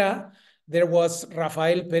Sarah, there was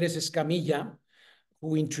Rafael Perez Escamilla,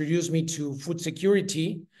 who introduced me to food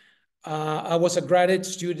security. I was a graduate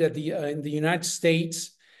student in the United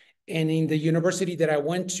States, and in the university that I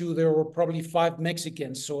went to, there were probably 5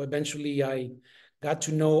 Mexicans. So eventually I got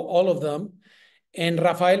to know all of them. And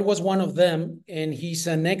Rafael was one of them, and he's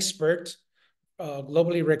an expert,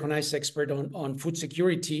 globally recognized expert on food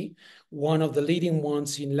security, one of the leading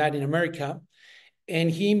ones in Latin America. And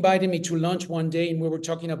he invited me to lunch one day, and we were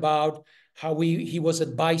talking about how he was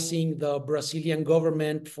advising the Brazilian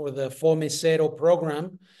government for the Fome Zero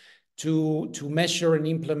program to measure and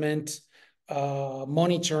implement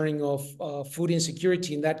monitoring of food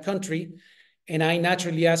insecurity in that country. And I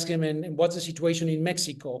naturally asked him, and what's the situation in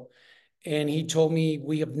Mexico? And he told me,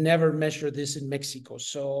 we have never measured this in Mexico.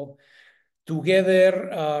 So together,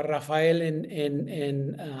 Rafael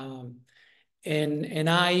and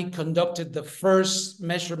I conducted the first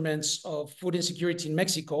measurements of food insecurity in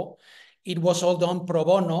Mexico. It was all done pro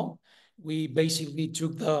bono. We basically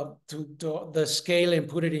took the scale and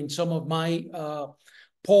put it in some of my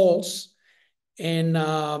polls, and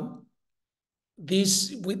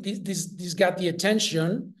this got the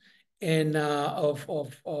attention and of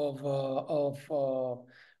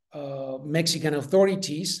Mexican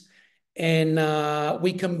authorities, and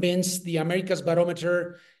we convinced the Americas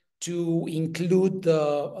Barometer to include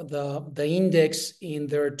the index in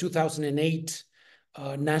their 2008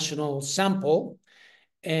 national sample.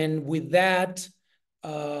 And with that,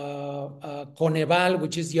 Coneval,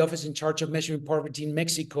 which is the office in charge of measuring poverty in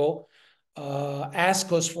Mexico,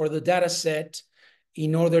 asked us for the data set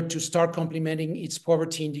in order to start complementing its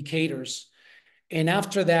poverty indicators. And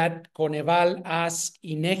after that, Coneval asked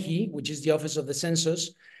INEGI, which is the Office of the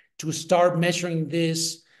Census, to start measuring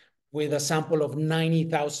this with a sample of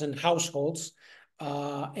 90,000 households.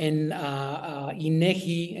 And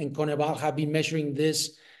INEGI and Coneval have been measuring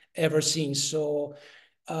this ever seen. So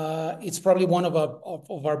it's probably one of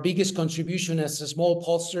our biggest contribution as a small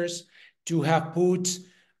pollsters to have put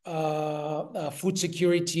food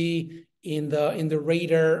security in the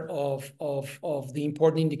radar of the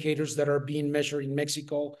important indicators that are being measured in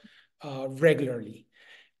Mexico regularly.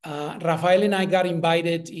 Rafael and I got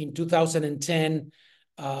invited in 2010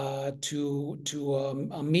 to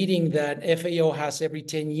a meeting that FAO has every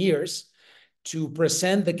 10 years to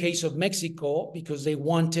present the case of Mexico, because they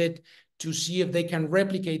wanted to see if they can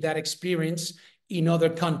replicate that experience in other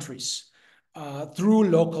countries through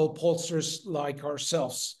local pollsters like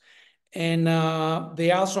ourselves. And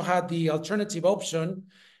they also had the alternative option,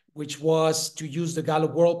 which was to use the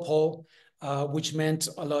Gallup World Poll, which meant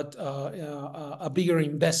a bigger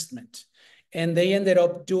investment. And they ended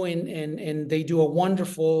up doing, and they do a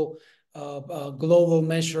wonderful global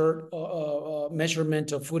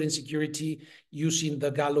measurement of food insecurity using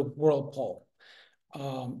the Gallup World Poll.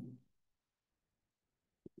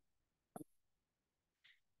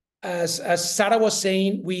 As Sarah was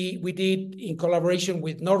saying, we did, in collaboration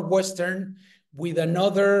with Northwestern, with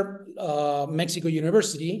another Mexico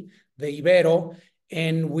university, the Ibero,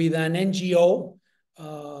 and with an NGO,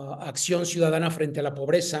 Acción Ciudadana Frente a la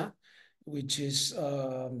Pobreza, which is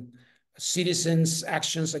Citizens'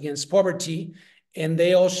 Actions Against Poverty. And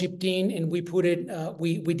they all shipped in, and we put it,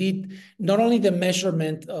 we did not only the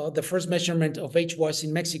measurement, the first measurement of HWAS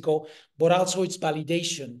in Mexico, but also its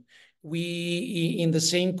validation. We, in the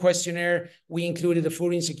same questionnaire, we included the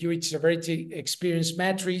food insecurity severity experience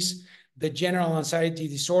matrix, the general anxiety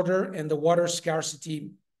disorder, and the water scarcity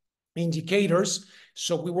indicators.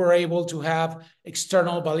 So we were able to have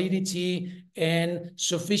external validity and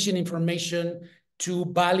sufficient information to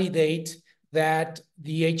validate that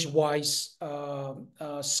the HWISE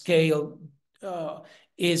scale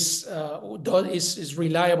is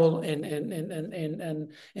reliable and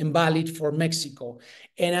valid for Mexico.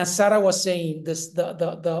 And as Sarah was saying,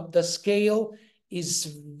 the scale is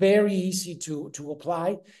very easy to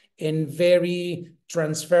apply and very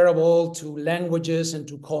transferable to languages and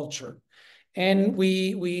to culture. And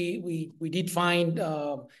we did find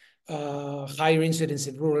higher incidence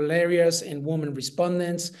in rural areas and women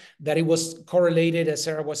respondents, that it was correlated, as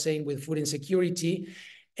Sarah was saying, with food insecurity.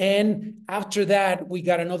 And after that, we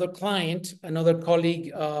got another client, another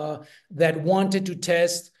colleague that wanted to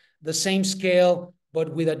test the same scale,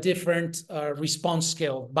 but with a different response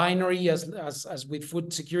scale, binary as with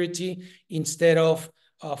food security, instead of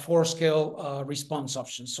 4-scale response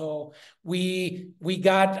options. So we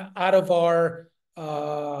got out of our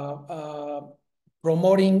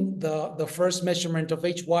promoting the first measurement of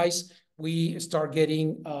HWISE, we start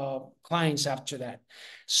getting clients after that.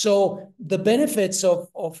 So the benefits of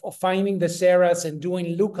finding the SARAs and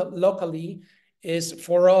doing locally is,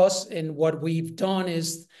 for us, and what we've done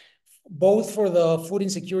is, both for the food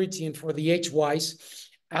insecurity and for the HWISE,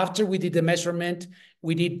 after we did the measurement,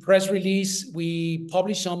 we did press release, we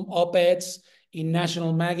published some op-eds in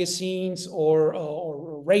national magazines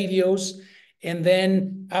or radios, and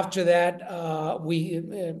then after that,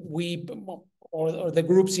 the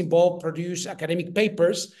groups involved produced academic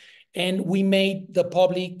papers, and we made the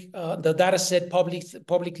data set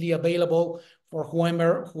publicly available for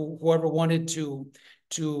whoever wanted to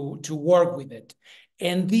work with it.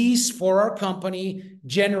 And these, for our company,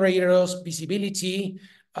 generated us visibility.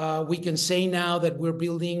 We can say now that we're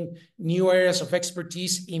building new areas of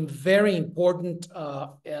expertise in very important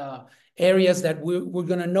areas that we're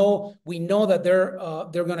going to know. We know that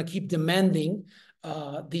they're going to keep demanding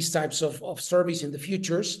these types of service in the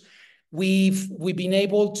futures. We've been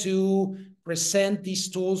able to present these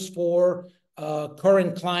tools for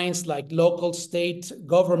current clients like local state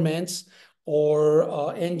governments or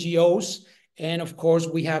NGOs. And of course,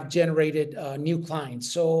 we have generated new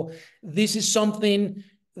clients. So this is something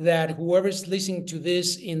that whoever's listening to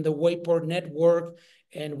this in the WAPOR network,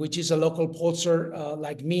 and which is a local pollster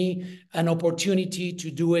like me, an opportunity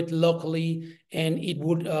to do it locally, and it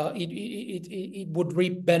would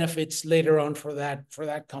reap benefits later on for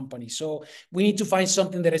that company. So we need to find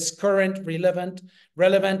something that is current, relevant,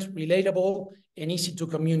 relatable, and easy to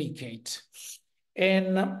communicate.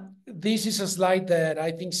 And this is a slide that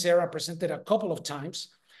I think Sarah presented a couple of times.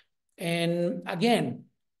 And again,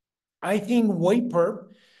 I think WAPOR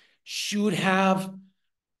should have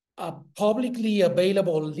a publicly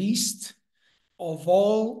available list of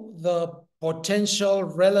all the potential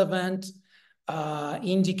relevant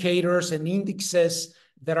indicators and indexes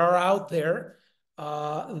that are out there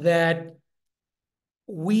that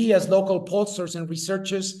we as local pollsters and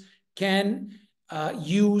researchers can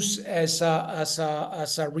use as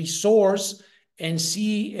a resource and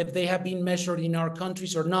see if they have been measured in our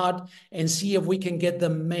countries or not, and see if we can get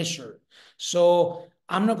them measured. So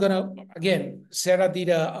I'm not gonna, again, Sarah did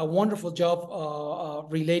a wonderful job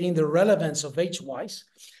relating the relevance of HWISE.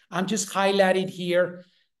 I'm just highlighting here,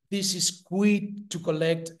 this is quick to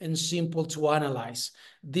collect and simple to analyze.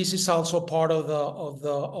 This is also part of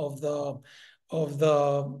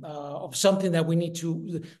something that we need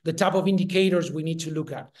to, the type of indicators we need to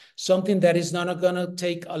look at. Something that is not gonna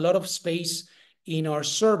take a lot of space in our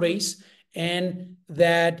surveys, and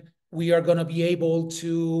that we are gonna be able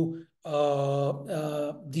to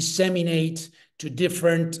disseminate to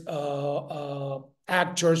different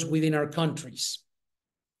actors within our countries.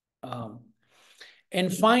 And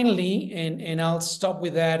finally, and I'll stop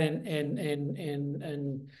with that and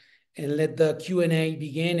let the Q&A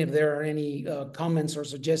begin if there are any comments or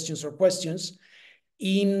suggestions or questions.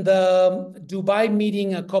 In the Dubai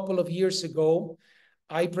meeting a couple of years ago,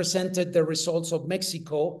 I presented the results of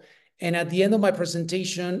Mexico, and at the end of my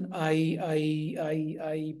presentation,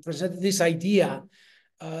 I presented this idea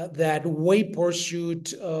that WAPOR should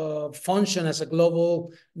function as a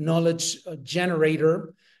global knowledge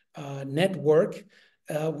generator network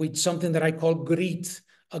with something that I call GRIT,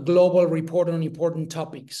 a global report on important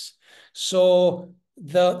topics. So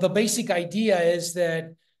the basic idea is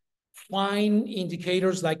that find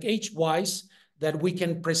indicators like HWISE that we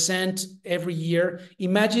can present every year.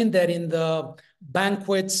 Imagine that in the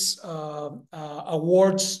banquets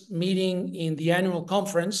awards meeting in the annual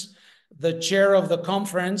conference, the chair of the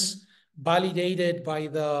conference, validated by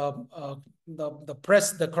the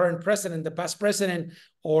current president, the past president,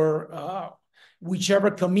 or whichever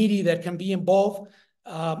committee that can be involved,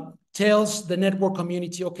 tells the network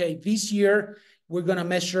community, okay, this year we're gonna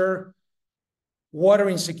measure water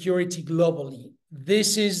insecurity globally.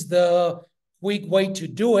 This is the quick way to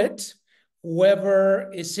do it.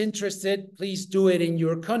 Whoever is interested, please do it in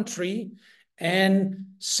your country and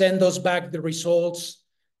send us back the results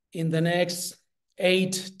in the next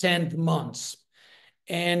 8-10 months.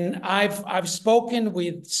 And I've spoken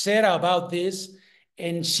with Sarah about this,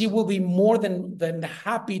 and she will be more than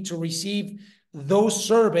happy to receive those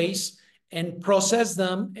surveys and process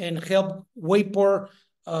them and help WAPOR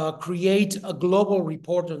create a global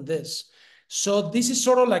report on this. So this is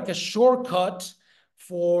sort of like a shortcut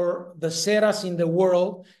for the Sarahs in the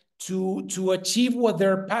world to achieve what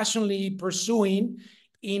they're passionately pursuing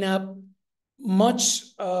in a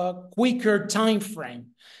much quicker time frame.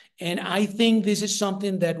 And I think this is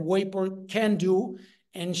something that WAPOR can do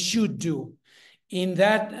and should do. In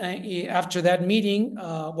that, after that meeting,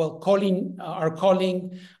 well, our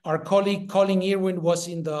colleague Colin Irwin was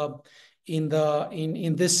in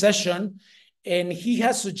this session, and he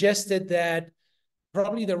has suggested that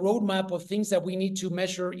probably the roadmap of things that we need to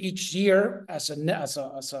measure each year as a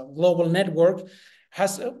global network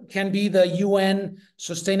can be the UN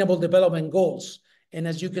Sustainable Development Goals. And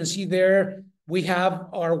as you can see there, we have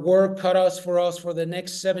our work cut out for us for the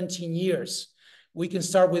next 17 years. We can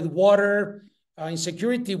start with water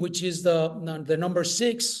insecurity, which is the number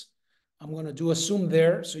 6. I'm going to do a zoom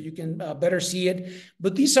there so you can better see it.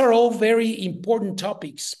 But these are all very important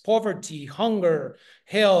topics: poverty, hunger,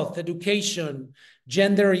 health, education,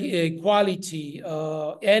 gender equality,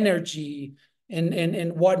 energy,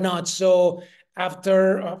 and whatnot. So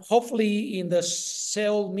after, hopefully in the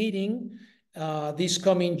Seoul meeting this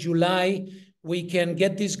coming July, we can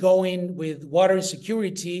get this going with water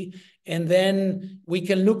insecurity, and then we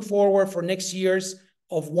can look forward for next year's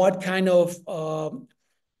of what kind of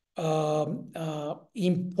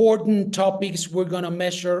important topics we're going to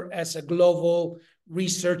measure as a global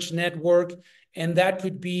research network, and that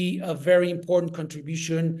could be a very important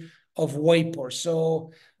contribution of WAPOR.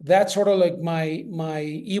 So that's sort of like my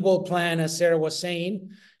evil plan, as Sarah was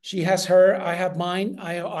saying. She has her, I have mine.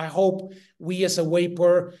 I hope we as a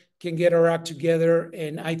WAPOR can get our act together,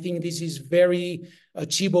 and I think this is very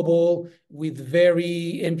achievable with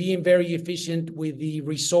being very efficient with the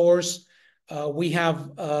resource we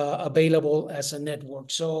have available as a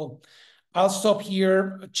network. So I'll stop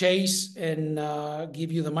here, Chase, and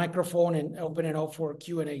give you the microphone and open it up for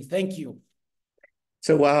Q&A. Thank you.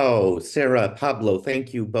 So, wow, Sarah, Pablo,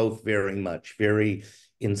 thank you both very much. Very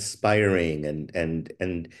inspiring,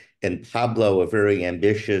 and Pablo, a very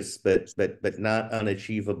ambitious but not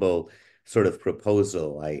unachievable sort of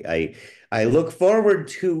proposal. I look forward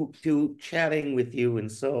to chatting with you in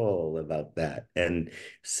Seoul about that and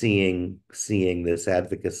seeing this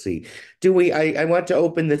advocacy. I want to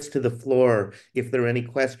open this to the floor. If there are any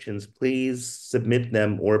questions, please submit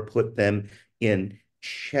them or put them in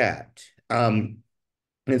chat.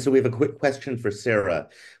 And so we have a quick question for Sarah.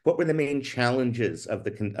 What were the main challenges of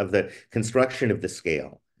the construction of the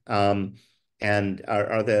scale? And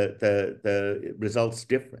are the results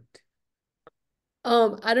different?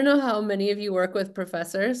 I don't know how many of you work with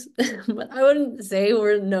professors, but I wouldn't say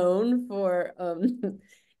we're known for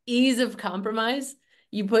ease of compromise.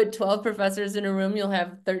 You put 12 professors in a room, you'll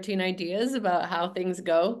have 13 ideas about how things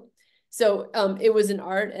go. So it was an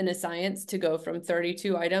art and a science to go from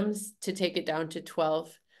 32 items to take it down to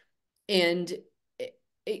 12. And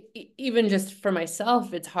even just for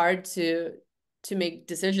myself, it's hard to make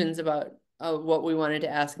decisions about what we wanted to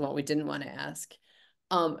ask and what we didn't want to ask.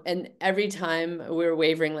 And every time we were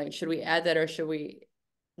wavering, like, should we add that or should we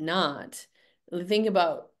not? Think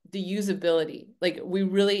about the usability. Like, we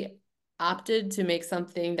really opted to make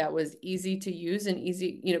something that was easy to use and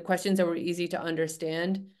easy, questions that were easy to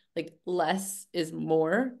understand. Like, less is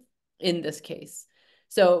more in this case.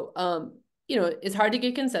 So, it's hard to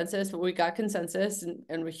get consensus, but we got consensus,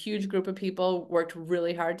 and a huge group of people worked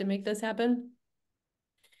really hard to make this happen.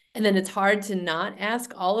 And then it's hard to not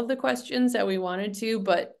ask all of the questions that we wanted to,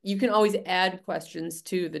 but you can always add questions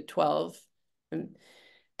to the 12.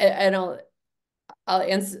 And I'll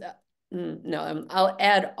answer, no, I'll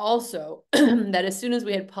add also that as soon as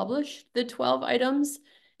we had published the 12 items,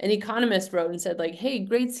 an economist wrote and said, like, hey,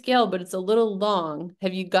 great scale, but it's a little long.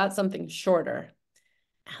 Have you got something shorter?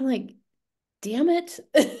 I'm like, damn it.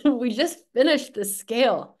 We just finished the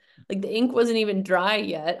scale. Like, the ink wasn't even dry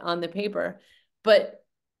yet on the paper. But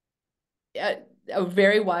a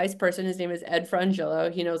very wise person, his name is Ed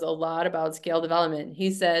Frangillo, he knows a lot about scale development. He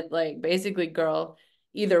said, like, basically, girl,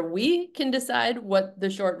 either we can decide what the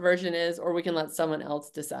short version is, or we can let someone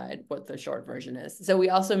else decide what the short version is. So we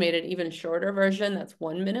also made an even shorter version that's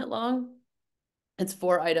 1 minute long. It's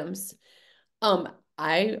 4 items.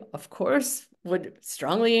 I, of course, would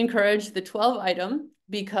strongly encourage the 12 item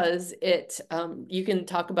because you can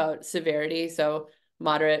talk about severity. So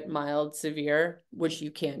moderate, mild, severe, which you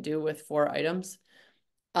can't do with 4 items.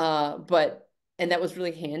 And that was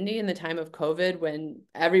really handy in the time of COVID when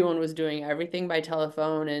everyone was doing everything by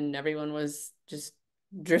telephone and everyone was just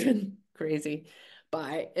driven crazy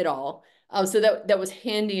by it all. So that was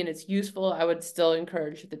handy and it's useful. I would still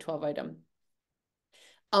encourage the 12 item.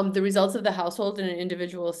 The results of the household and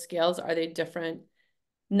individual scales, are they different?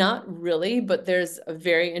 Not really, but there's a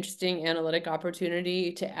very interesting analytic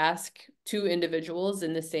opportunity to ask 2 individuals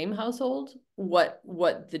in the same household what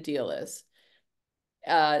the deal is.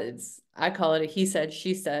 I call it a he said,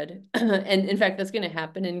 she said. And in fact, that's going to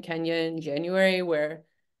happen in Kenya in January, where,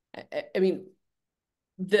 I mean,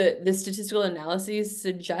 the statistical analyses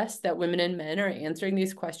suggest that women and men are answering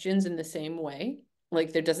these questions in the same way.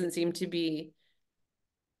 Like, there doesn't seem to be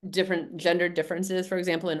different gender differences, for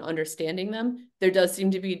example, in understanding them. There does seem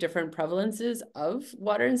to be different prevalences of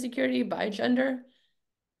water insecurity by gender.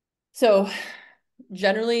 So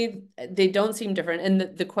generally, they don't seem different.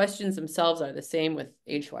 And the questions themselves are the same with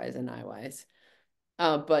age-wise and eye-wise.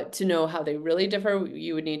 But to know how they really differ,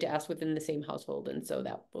 you would need to ask within the same household. And so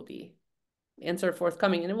that will be answer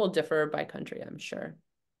forthcoming, and it will differ by country, I'm sure.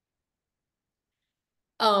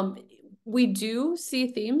 We do see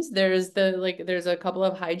themes. There's a couple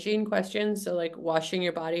of hygiene questions. So, like, washing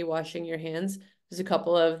your body, washing your hands. There's a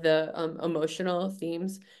couple of the emotional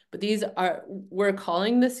themes, but we're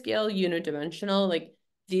calling the scale unidimensional, like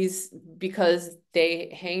these, because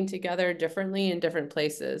they hang together differently in different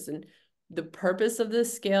places. And the purpose of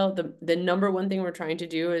this scale, the number one thing we're trying to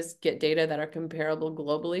do is get data that are comparable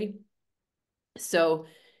globally. So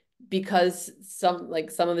because some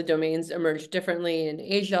of the domains emerge differently in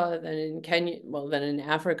Asia than in Kenya, than in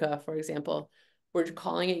Africa, for example, we're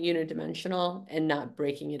calling it unidimensional and not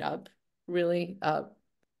breaking it up really.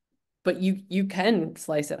 But you can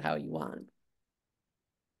slice it how you want.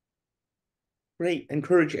 Great.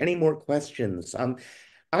 Encourage any more questions.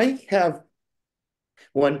 I have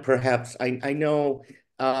one, perhaps. I know,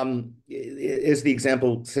 is the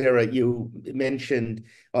example, Sarah, you mentioned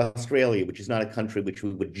Australia, which is not a country which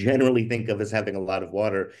we would generally think of as having a lot of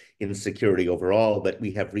water insecurity overall, but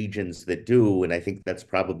we have regions that do, and I think that's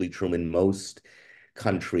probably true in most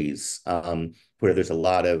countries, where there's a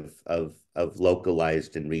lot of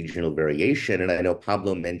localized and regional variation. And I know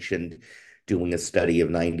Pablo mentioned doing a study of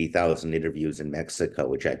 90,000 interviews in Mexico,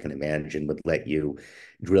 which I can imagine would let you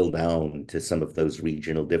drill down to some of those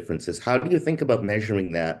regional differences. How do you think about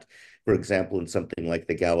measuring that, for example, in something like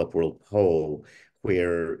the Gallup World Poll,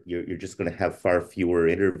 where you're just going to have far fewer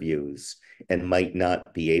interviews and might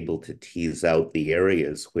not be able to tease out the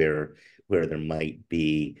areas where there might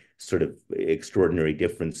be sort of extraordinary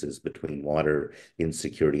differences between water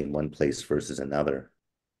insecurity in one place versus another?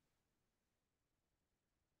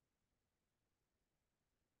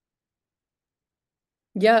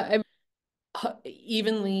 Yeah,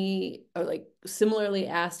 evenly or like similarly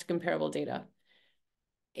asked comparable data.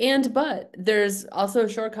 But there's also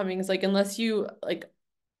shortcomings, like unless you like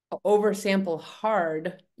oversample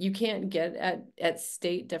hard, you can't get at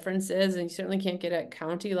state differences, and you certainly can't get at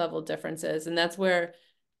county level differences. And that's where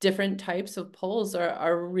different types of polls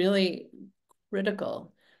are really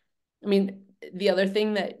critical. I mean, the other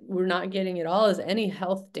thing that we're not getting at all is any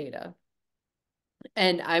health data.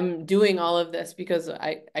 And I'm doing all of this because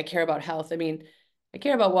I care about health. I mean, I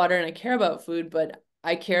care about water and I care about food, but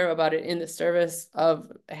I care about it in the service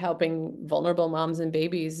of helping vulnerable moms and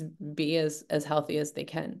babies be as healthy as they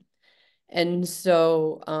can. And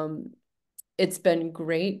so it's been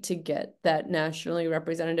great to get that nationally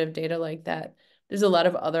representative data like that. There's a lot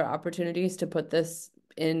of other opportunities to put this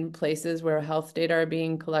in places where health data are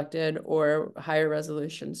being collected or higher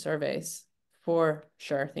resolution surveys, for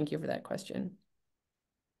sure. Thank you for that question.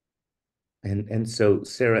 And so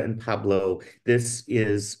Sarah and Pablo, this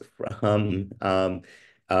is from Caroline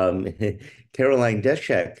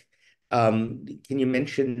Deschek. Can you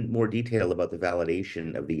mention more detail about the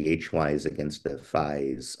validation of the HYs against the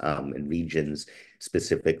PHIs and regions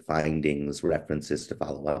specific findings, references to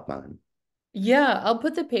follow up on? Yeah, I'll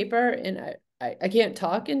put the paper in. I can't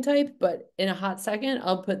talk and type, but in a hot second,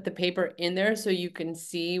 I'll put the paper in there so you can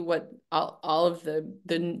see what all of the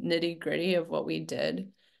nitty gritty of what we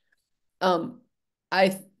did.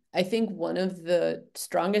 I I think one of the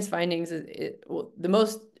strongest findings well, the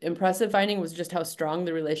most impressive finding was just how strong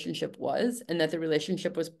the relationship was, and that the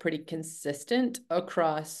relationship was pretty consistent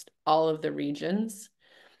across all of the regions.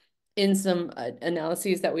 In some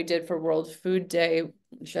analyses that we did for World Food Day,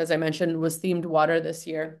 which, as I mentioned, was themed water this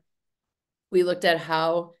year, we looked at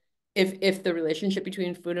how if the relationship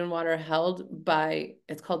between food and water held by,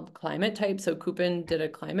 it's called climate type. So Köppen did a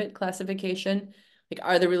climate classification. Like,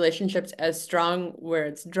 are the relationships as strong where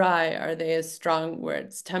it's dry? Are they as strong where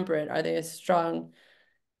it's temperate? Are they as strong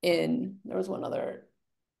there was one other,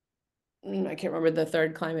 I can't remember the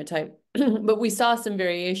third climate type, but we saw some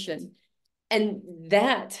variation. And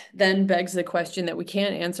that then begs the question that we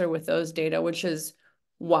can't answer with those data, which is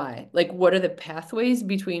why? Like, what are the pathways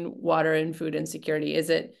between water and food insecurity? Is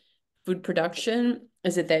it food production?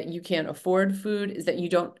 Is it that you can't afford food? Is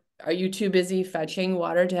that are you too busy fetching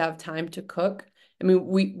water to have time to cook? I mean,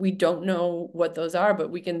 we don't know what those are, but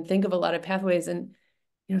we can think of a lot of pathways. And,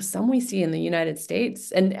 some we see in the United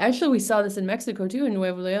States. And actually, we saw this in Mexico too, in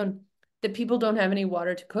Nuevo León, that people don't have any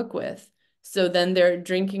water to cook with. So then they're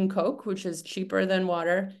drinking Coke, which is cheaper than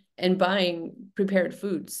water, and buying prepared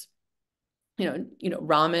foods,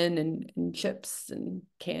 ramen and chips and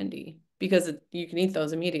candy, because you can eat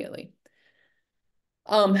those immediately.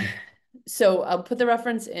 So I'll put the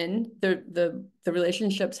reference in the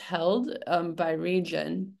relationships held by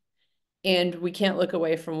region, and we can't look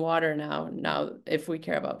away from water now if we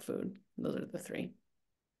care about food. Those are the three.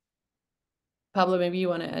 Pablo, maybe you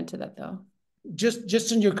want to add to that though.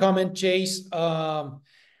 Just on your comment, Chase, I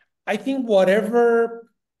think whatever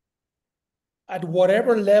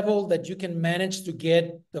level that you can manage to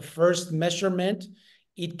get the first measurement,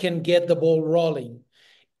 it can get the ball rolling.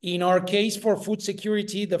 In our case for food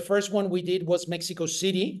security, the first one we did was Mexico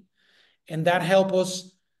City, and that helped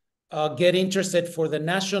us get interested for the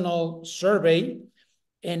national survey.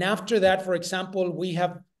 And after that, for example, we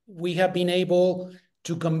have been able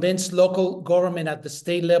to convince local government at the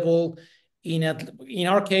state level, in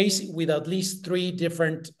our case, with at least 3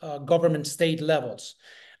 different government state levels.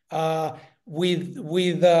 With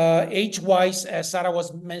HYs, as Sarah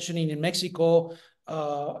was mentioning in Mexico,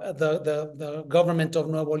 the government of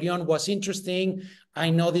Nuevo León was interesting.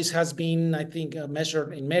 I know this has been, I think,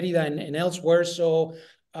 measured in Mérida and elsewhere. So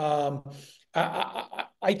I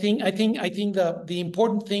think the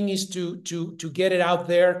important thing is to get it out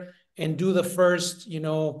there and do the first,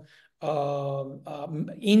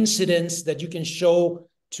 incidents that you can show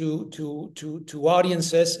to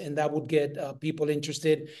audiences, and that would get people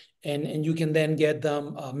interested, and you can then get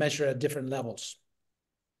them measured at different levels.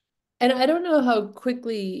 And I don't know how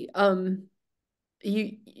quickly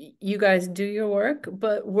you guys do your work,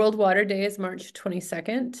 but World Water Day is March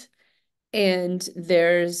 22nd. And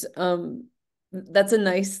there's that's a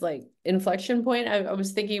nice like inflection point. I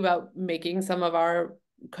was thinking about making some of our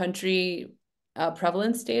country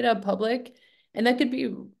prevalence data public, and that could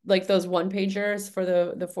be like those one-pagers for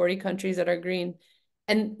the 40 countries that are green.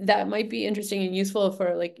 And that might be interesting and useful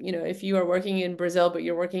for, like, if you are working in Brazil, but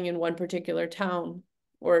you're working in one particular town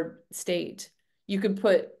or state, you could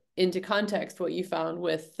put into context what you found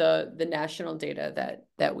with the national data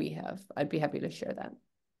that we have. I'd be happy to share that.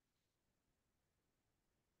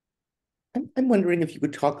 I'm wondering if you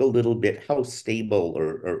could talk a little bit, how stable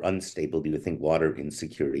or unstable do you think water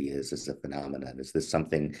insecurity is as a phenomenon? Is this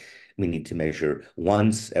something we need to measure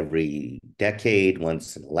once every decade,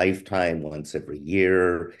 once in a lifetime, once every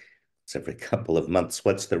year, once every couple of months?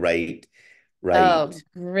 What's the right, Oh,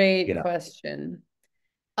 you great know? question.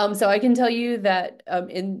 So I can tell you that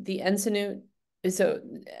in the NSNUT, so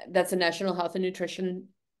that's the National Health and Nutrition.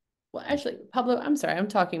 Well, actually, Pablo, I'm sorry, I'm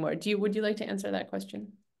talking more. Would you like to answer that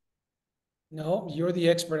question? No, you're the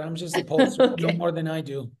expert. I'm just the poster. You know more than I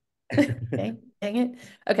do. Dang it.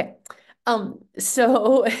 Okay.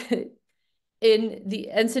 So in the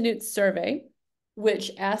NSNUT survey,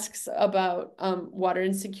 which asks about water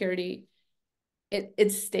insecurity,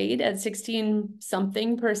 it stayed at 16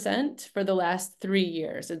 something percent for the last 3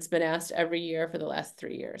 years. It's been asked every year for the last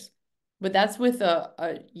 3 years. But that's with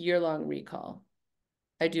a year-long recall,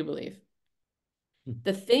 I do believe.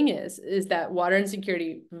 The thing is that water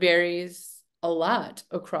insecurity varies a lot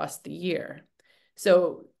across the year.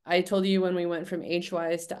 So I told you when we went from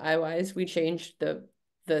H-wise to I-wise, we changed the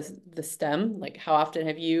stem, like how often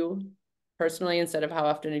have you personally instead of how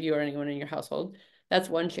often have you or anyone in your household. That's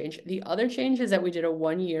one change. The other change is that we did a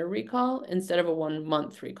 1-year recall instead of a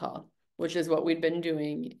 1-month recall, which is what we'd been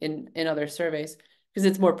doing in other surveys because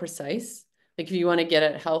it's more precise. Like if you want to get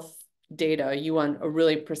at health data, you want a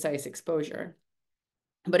really precise exposure.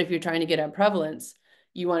 But if you're trying to get at prevalence,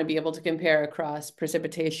 you want to be able to compare across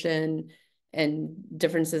precipitation and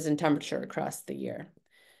differences in temperature across the year.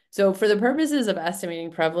 So for the purposes of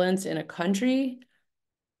estimating prevalence in a country,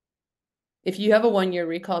 if you have a 1-year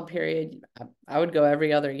recall period, I would go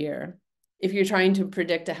every other year. If you're trying to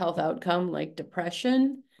predict a health outcome like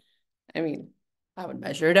depression, I mean, I would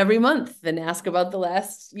measure it every month, then ask about the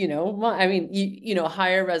last, I mean,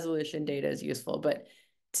 higher resolution data is useful, but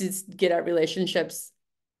to get at relationships,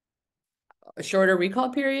 a shorter recall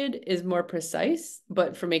period is more precise,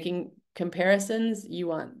 but for making comparisons, you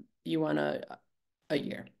want a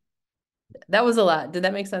year. That was a lot. Did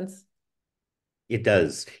that make sense? It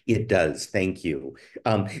does. It does. Thank you.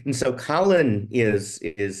 And so Colin is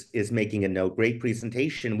making a note. Great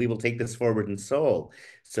presentation. We will take this forward in Seoul.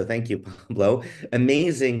 So thank you, Pablo.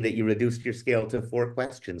 Amazing that you reduced your scale to 4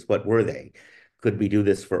 questions. What were they? Could we do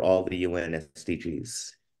this for all the UN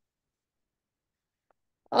SDGs?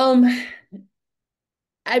 I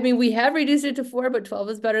mean, we have reduced it to 4, but 12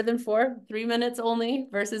 is better than 4. 3 minutes only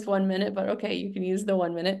versus 1 minute, but okay, you can use the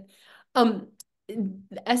 1 minute.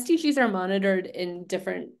 SDGs are monitored in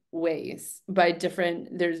different ways by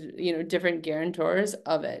there's different guarantors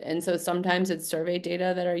of it. And so sometimes it's survey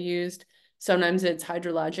data that are used, sometimes it's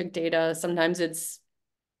hydrologic data, sometimes it's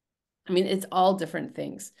all different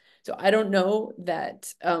things. So I don't know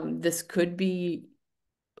that this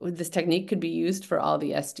technique could be used for all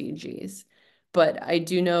the SDGs, but I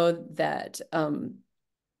do know that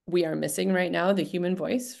we are missing right now the human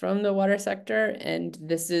voice from the water sector, and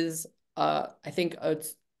this is I think a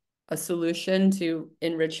solution to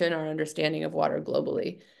enriching our understanding of water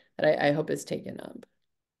globally that I hope is taken up.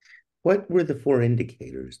 What were the 4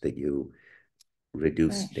 indicators that you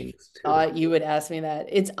reduced things to? You would ask me that.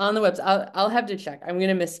 It's on the website. I'll have to check. I'm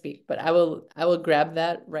going to misspeak, but I will grab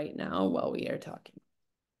that right now while we are talking.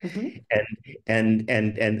 And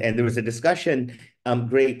there was a discussion.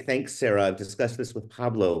 Great, thanks, Sarah. I've discussed this with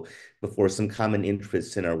Pablo before, some common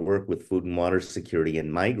interests in our work with food and water security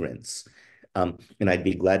and migrants. And I'd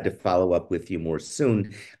be glad to follow up with you more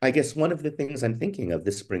soon. I guess one of the things I'm thinking of,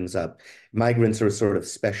 this brings up, migrants are a sort of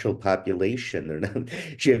special population. They're not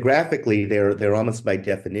geographically, they're almost by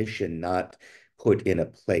definition not put in a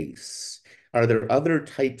place. Are there other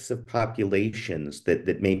types of populations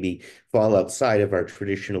that maybe fall outside of our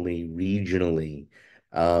traditionally regionally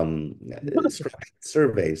structured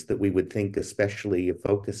surveys that we would think especially of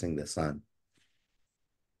focusing this on?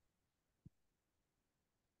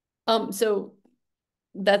 So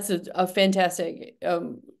that's a fantastic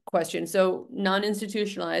question. So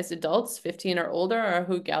non-institutionalized adults, 15 or older, are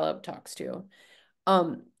who Gallup talks to.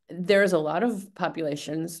 There's a lot of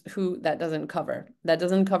populations who that doesn't cover. That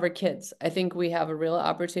doesn't cover kids. I think we have a real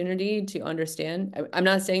opportunity to understand. I'm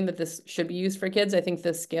not saying that this should be used for kids. I think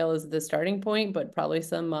the scale is the starting point, but probably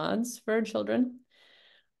some mods for children.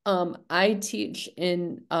 I teach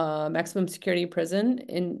in maximum security prison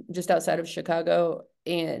in just outside of Chicago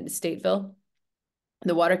and Stateville.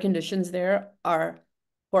 The water conditions there are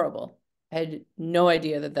horrible. I had no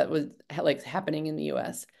idea that was like happening in the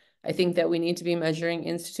US. I think that we need to be measuring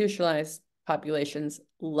institutionalized populations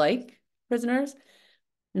like prisoners.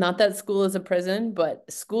 Not that school is a prison, but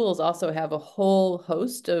schools also have a whole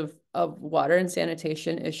host of water and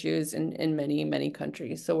sanitation issues in many, many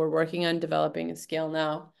countries. So we're working on developing a scale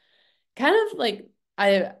now. kind of like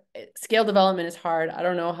scale development is hard. I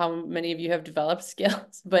don't know how many of you have developed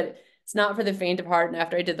scales, but it's not for the faint of heart. And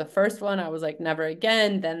after I did the first one, I was like, never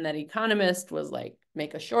again. Then that economist was like,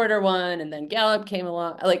 make a shorter one. And then Gallup came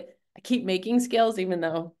along. I keep making scales, even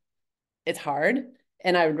though it's hard.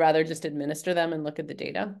 And I would rather just administer them and look at the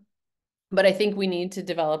data. But I think we need to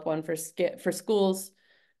develop one for schools,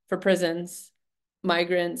 for prisons,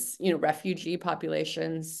 migrants, refugee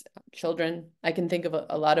populations, children. I can think of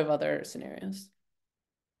a lot of other scenarios.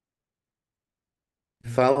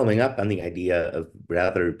 Following up on the idea of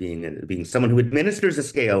rather being someone who administers a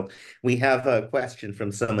scale, we have a question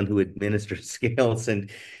from someone who administers scales and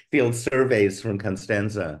field surveys from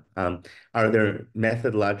Constanza. Are there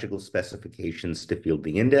methodological specifications to field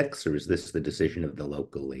the index, or is this the decision of the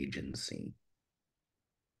local agency?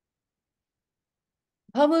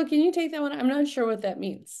 Pablo, can you take that one? I'm not sure what that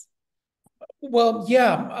means. Well,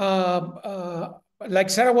 yeah, like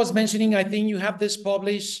Sarah was mentioning, I think you have this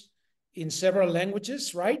published in several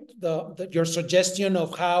languages, right? Your suggestion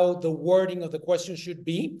of how the wording of the question should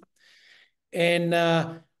be.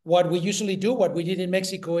 And what we usually do, what we did in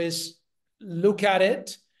Mexico, is look at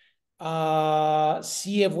it,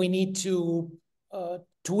 see if we need to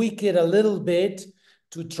tweak it a little bit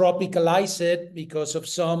to tropicalize it because of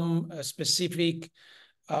some specific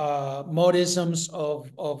modisms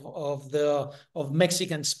of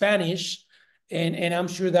Mexican Spanish. And I'm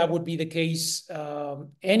sure that would be the case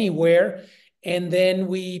anywhere. And then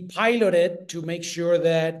we piloted to make sure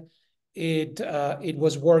that it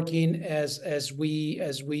was working as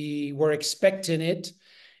we were expecting it.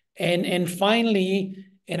 And finally,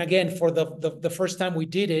 and again, for the first time we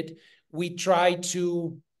did it, we tried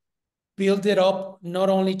to build it up not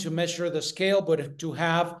only to measure the scale, but to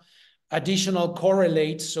have additional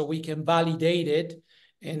correlates so we can validate it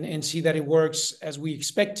and see that it works as we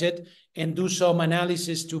expected, and do some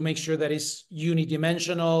analysis to make sure that it's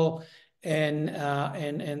unidimensional and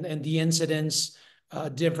the incidence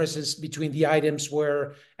differences between the items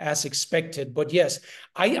were as expected. But yes,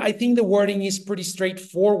 I think the wording is pretty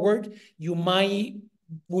straightforward. You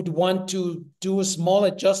would want to do a small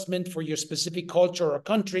adjustment for your specific culture or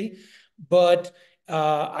country, but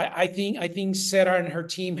I think Sarah and her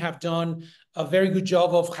team have done a very good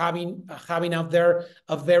job of having out there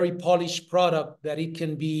a very polished product that it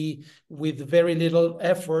can be, with very little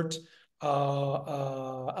effort,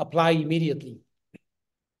 apply immediately.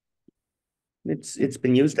 It's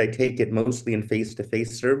been used, I take it, mostly in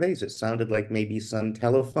face-to-face surveys. It sounded like maybe some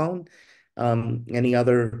telephone. Any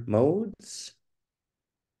other modes?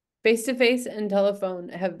 Face-to-face and telephone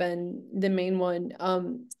have been the main one.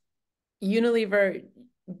 Unilever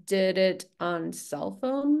did it on cell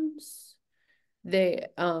phones. They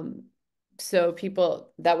so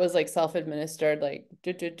people, that was like self-administered, like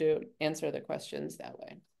answer the questions that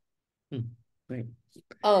way. Great.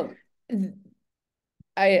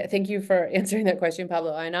 I thank you for answering that question,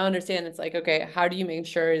 Pablo. I now understand. It's like, okay, how do you make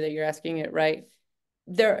sure that you're asking it right?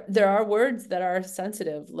 There are words that are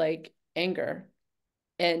sensitive, like anger,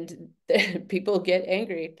 and people get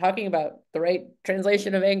angry talking about the right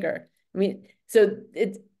translation of anger. I mean, so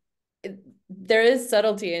there is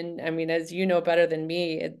subtlety, and I mean, as you know better than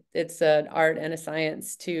me, it's an art and a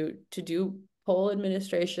science to do poll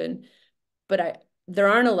administration, but there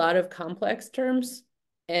aren't a lot of complex terms,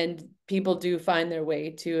 and people do find their way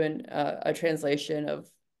to a translation of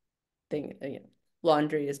thing.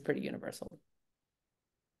 Laundry is pretty universal.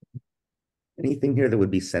 Anything here that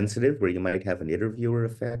would be sensitive, where you might have an interviewer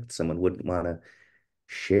effect, someone wouldn't want to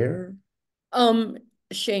share?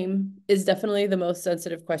 Shame is definitely the most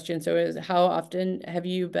sensitive question. So how often have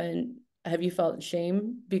you felt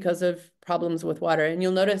shame because of problems with water? And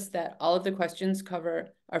you'll notice that all of the questions are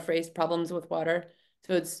phrased problems with water.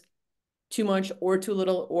 So it's too much or too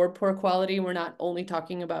little or poor quality. We're not only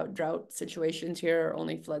talking about drought situations here or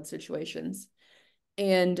only flood situations.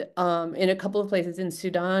 And in a couple of places in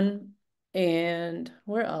Sudan and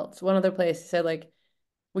where else? One other place said, like,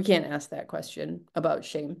 we can't ask that question about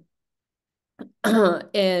shame.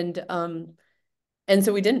 And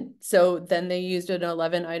so we didn't. So then they used an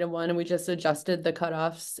 11 item one, and we just adjusted the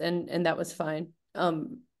cutoffs, and that was fine.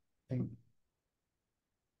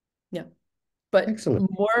 Yeah. But excellent.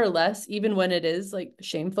 More or less, even when it is like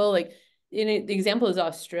shameful, like the example is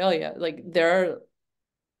Australia. Like there's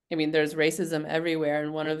racism everywhere,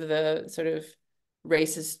 and one of the sort of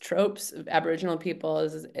racist tropes of Aboriginal people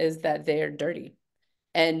is that they are dirty.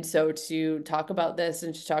 And so to talk about this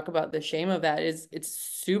and to talk about the shame of that it's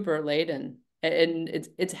super laden, and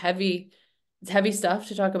it's heavy. It's heavy stuff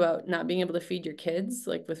to talk about not being able to feed your kids,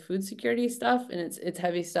 like with food security stuff, and it's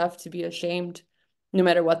heavy stuff to be ashamed, no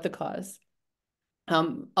matter what the cause.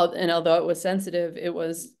 And although it was sensitive, it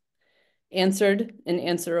was answered and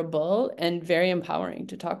answerable and very empowering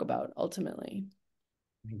to talk about ultimately.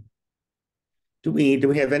 Do we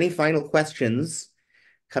have any final questions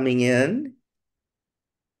coming in?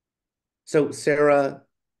 So Sarah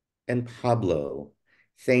and Pablo,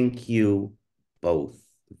 thank you both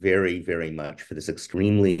very, very much for this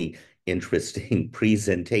extremely interesting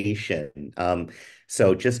presentation.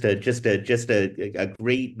 So just a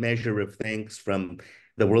great measure of thanks from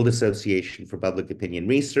the World Association for Public Opinion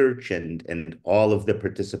Research and all of the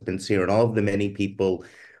participants here and all of the many people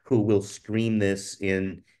who will stream this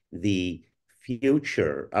in the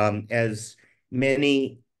future. As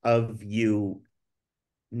many of you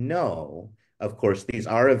know, of course, these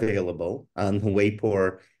are available on the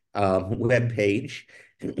WAPOR webpage.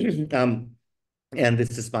 And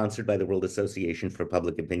this is sponsored by the World Association for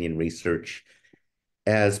Public Opinion Research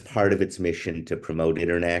as part of its mission to promote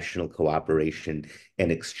international cooperation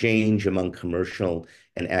and exchange among commercial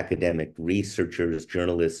and academic researchers,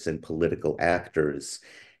 journalists, and political actors.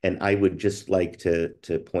 And I would just like to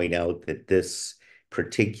point out that this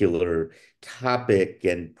particular topic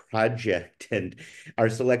and project and our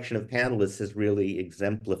selection of panelists has really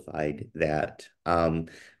exemplified that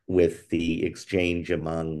with the exchange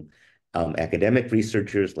among academic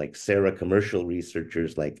researchers like Sarah, commercial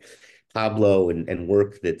researchers like Pablo, and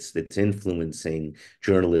work that's influencing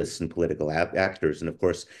journalists and political actors. And of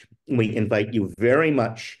course, we invite you very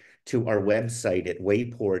much to our website at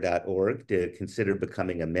wapor.org to consider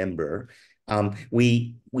becoming a member.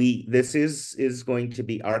 This is going to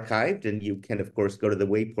be archived, and you can of course go to the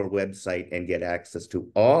WAPOR website and get access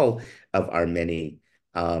to all of our many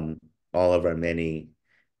webinars.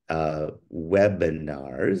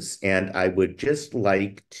 And I would just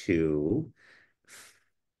like to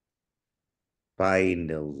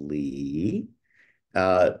finally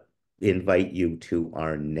invite you to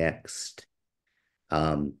our next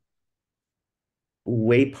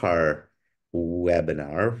WAPOR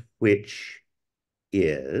webinar, which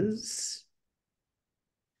is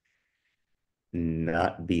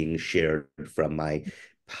not being shared from my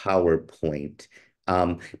PowerPoint.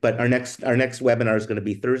 But our next webinar is going to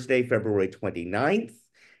be Thursday, February 29th.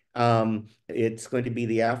 It's going to be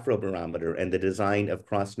the Afrobarometer and the design of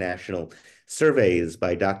cross-national surveys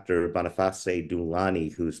by Dr. Boniface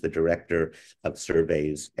Dulani, who's the director of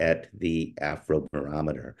surveys at the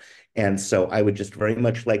Afrobarometer. And so I would just very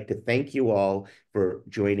much like to thank you all for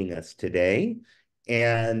joining us today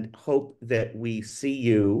and hope that we see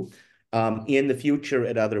you in the future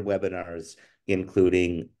at other webinars,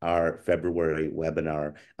 including our February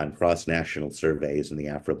webinar on cross-national surveys and the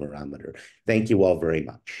Afrobarometer. Thank you all very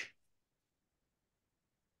much.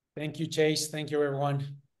 Thank you, Chase. Thank you,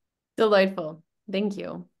 everyone. Delightful. Thank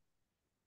you.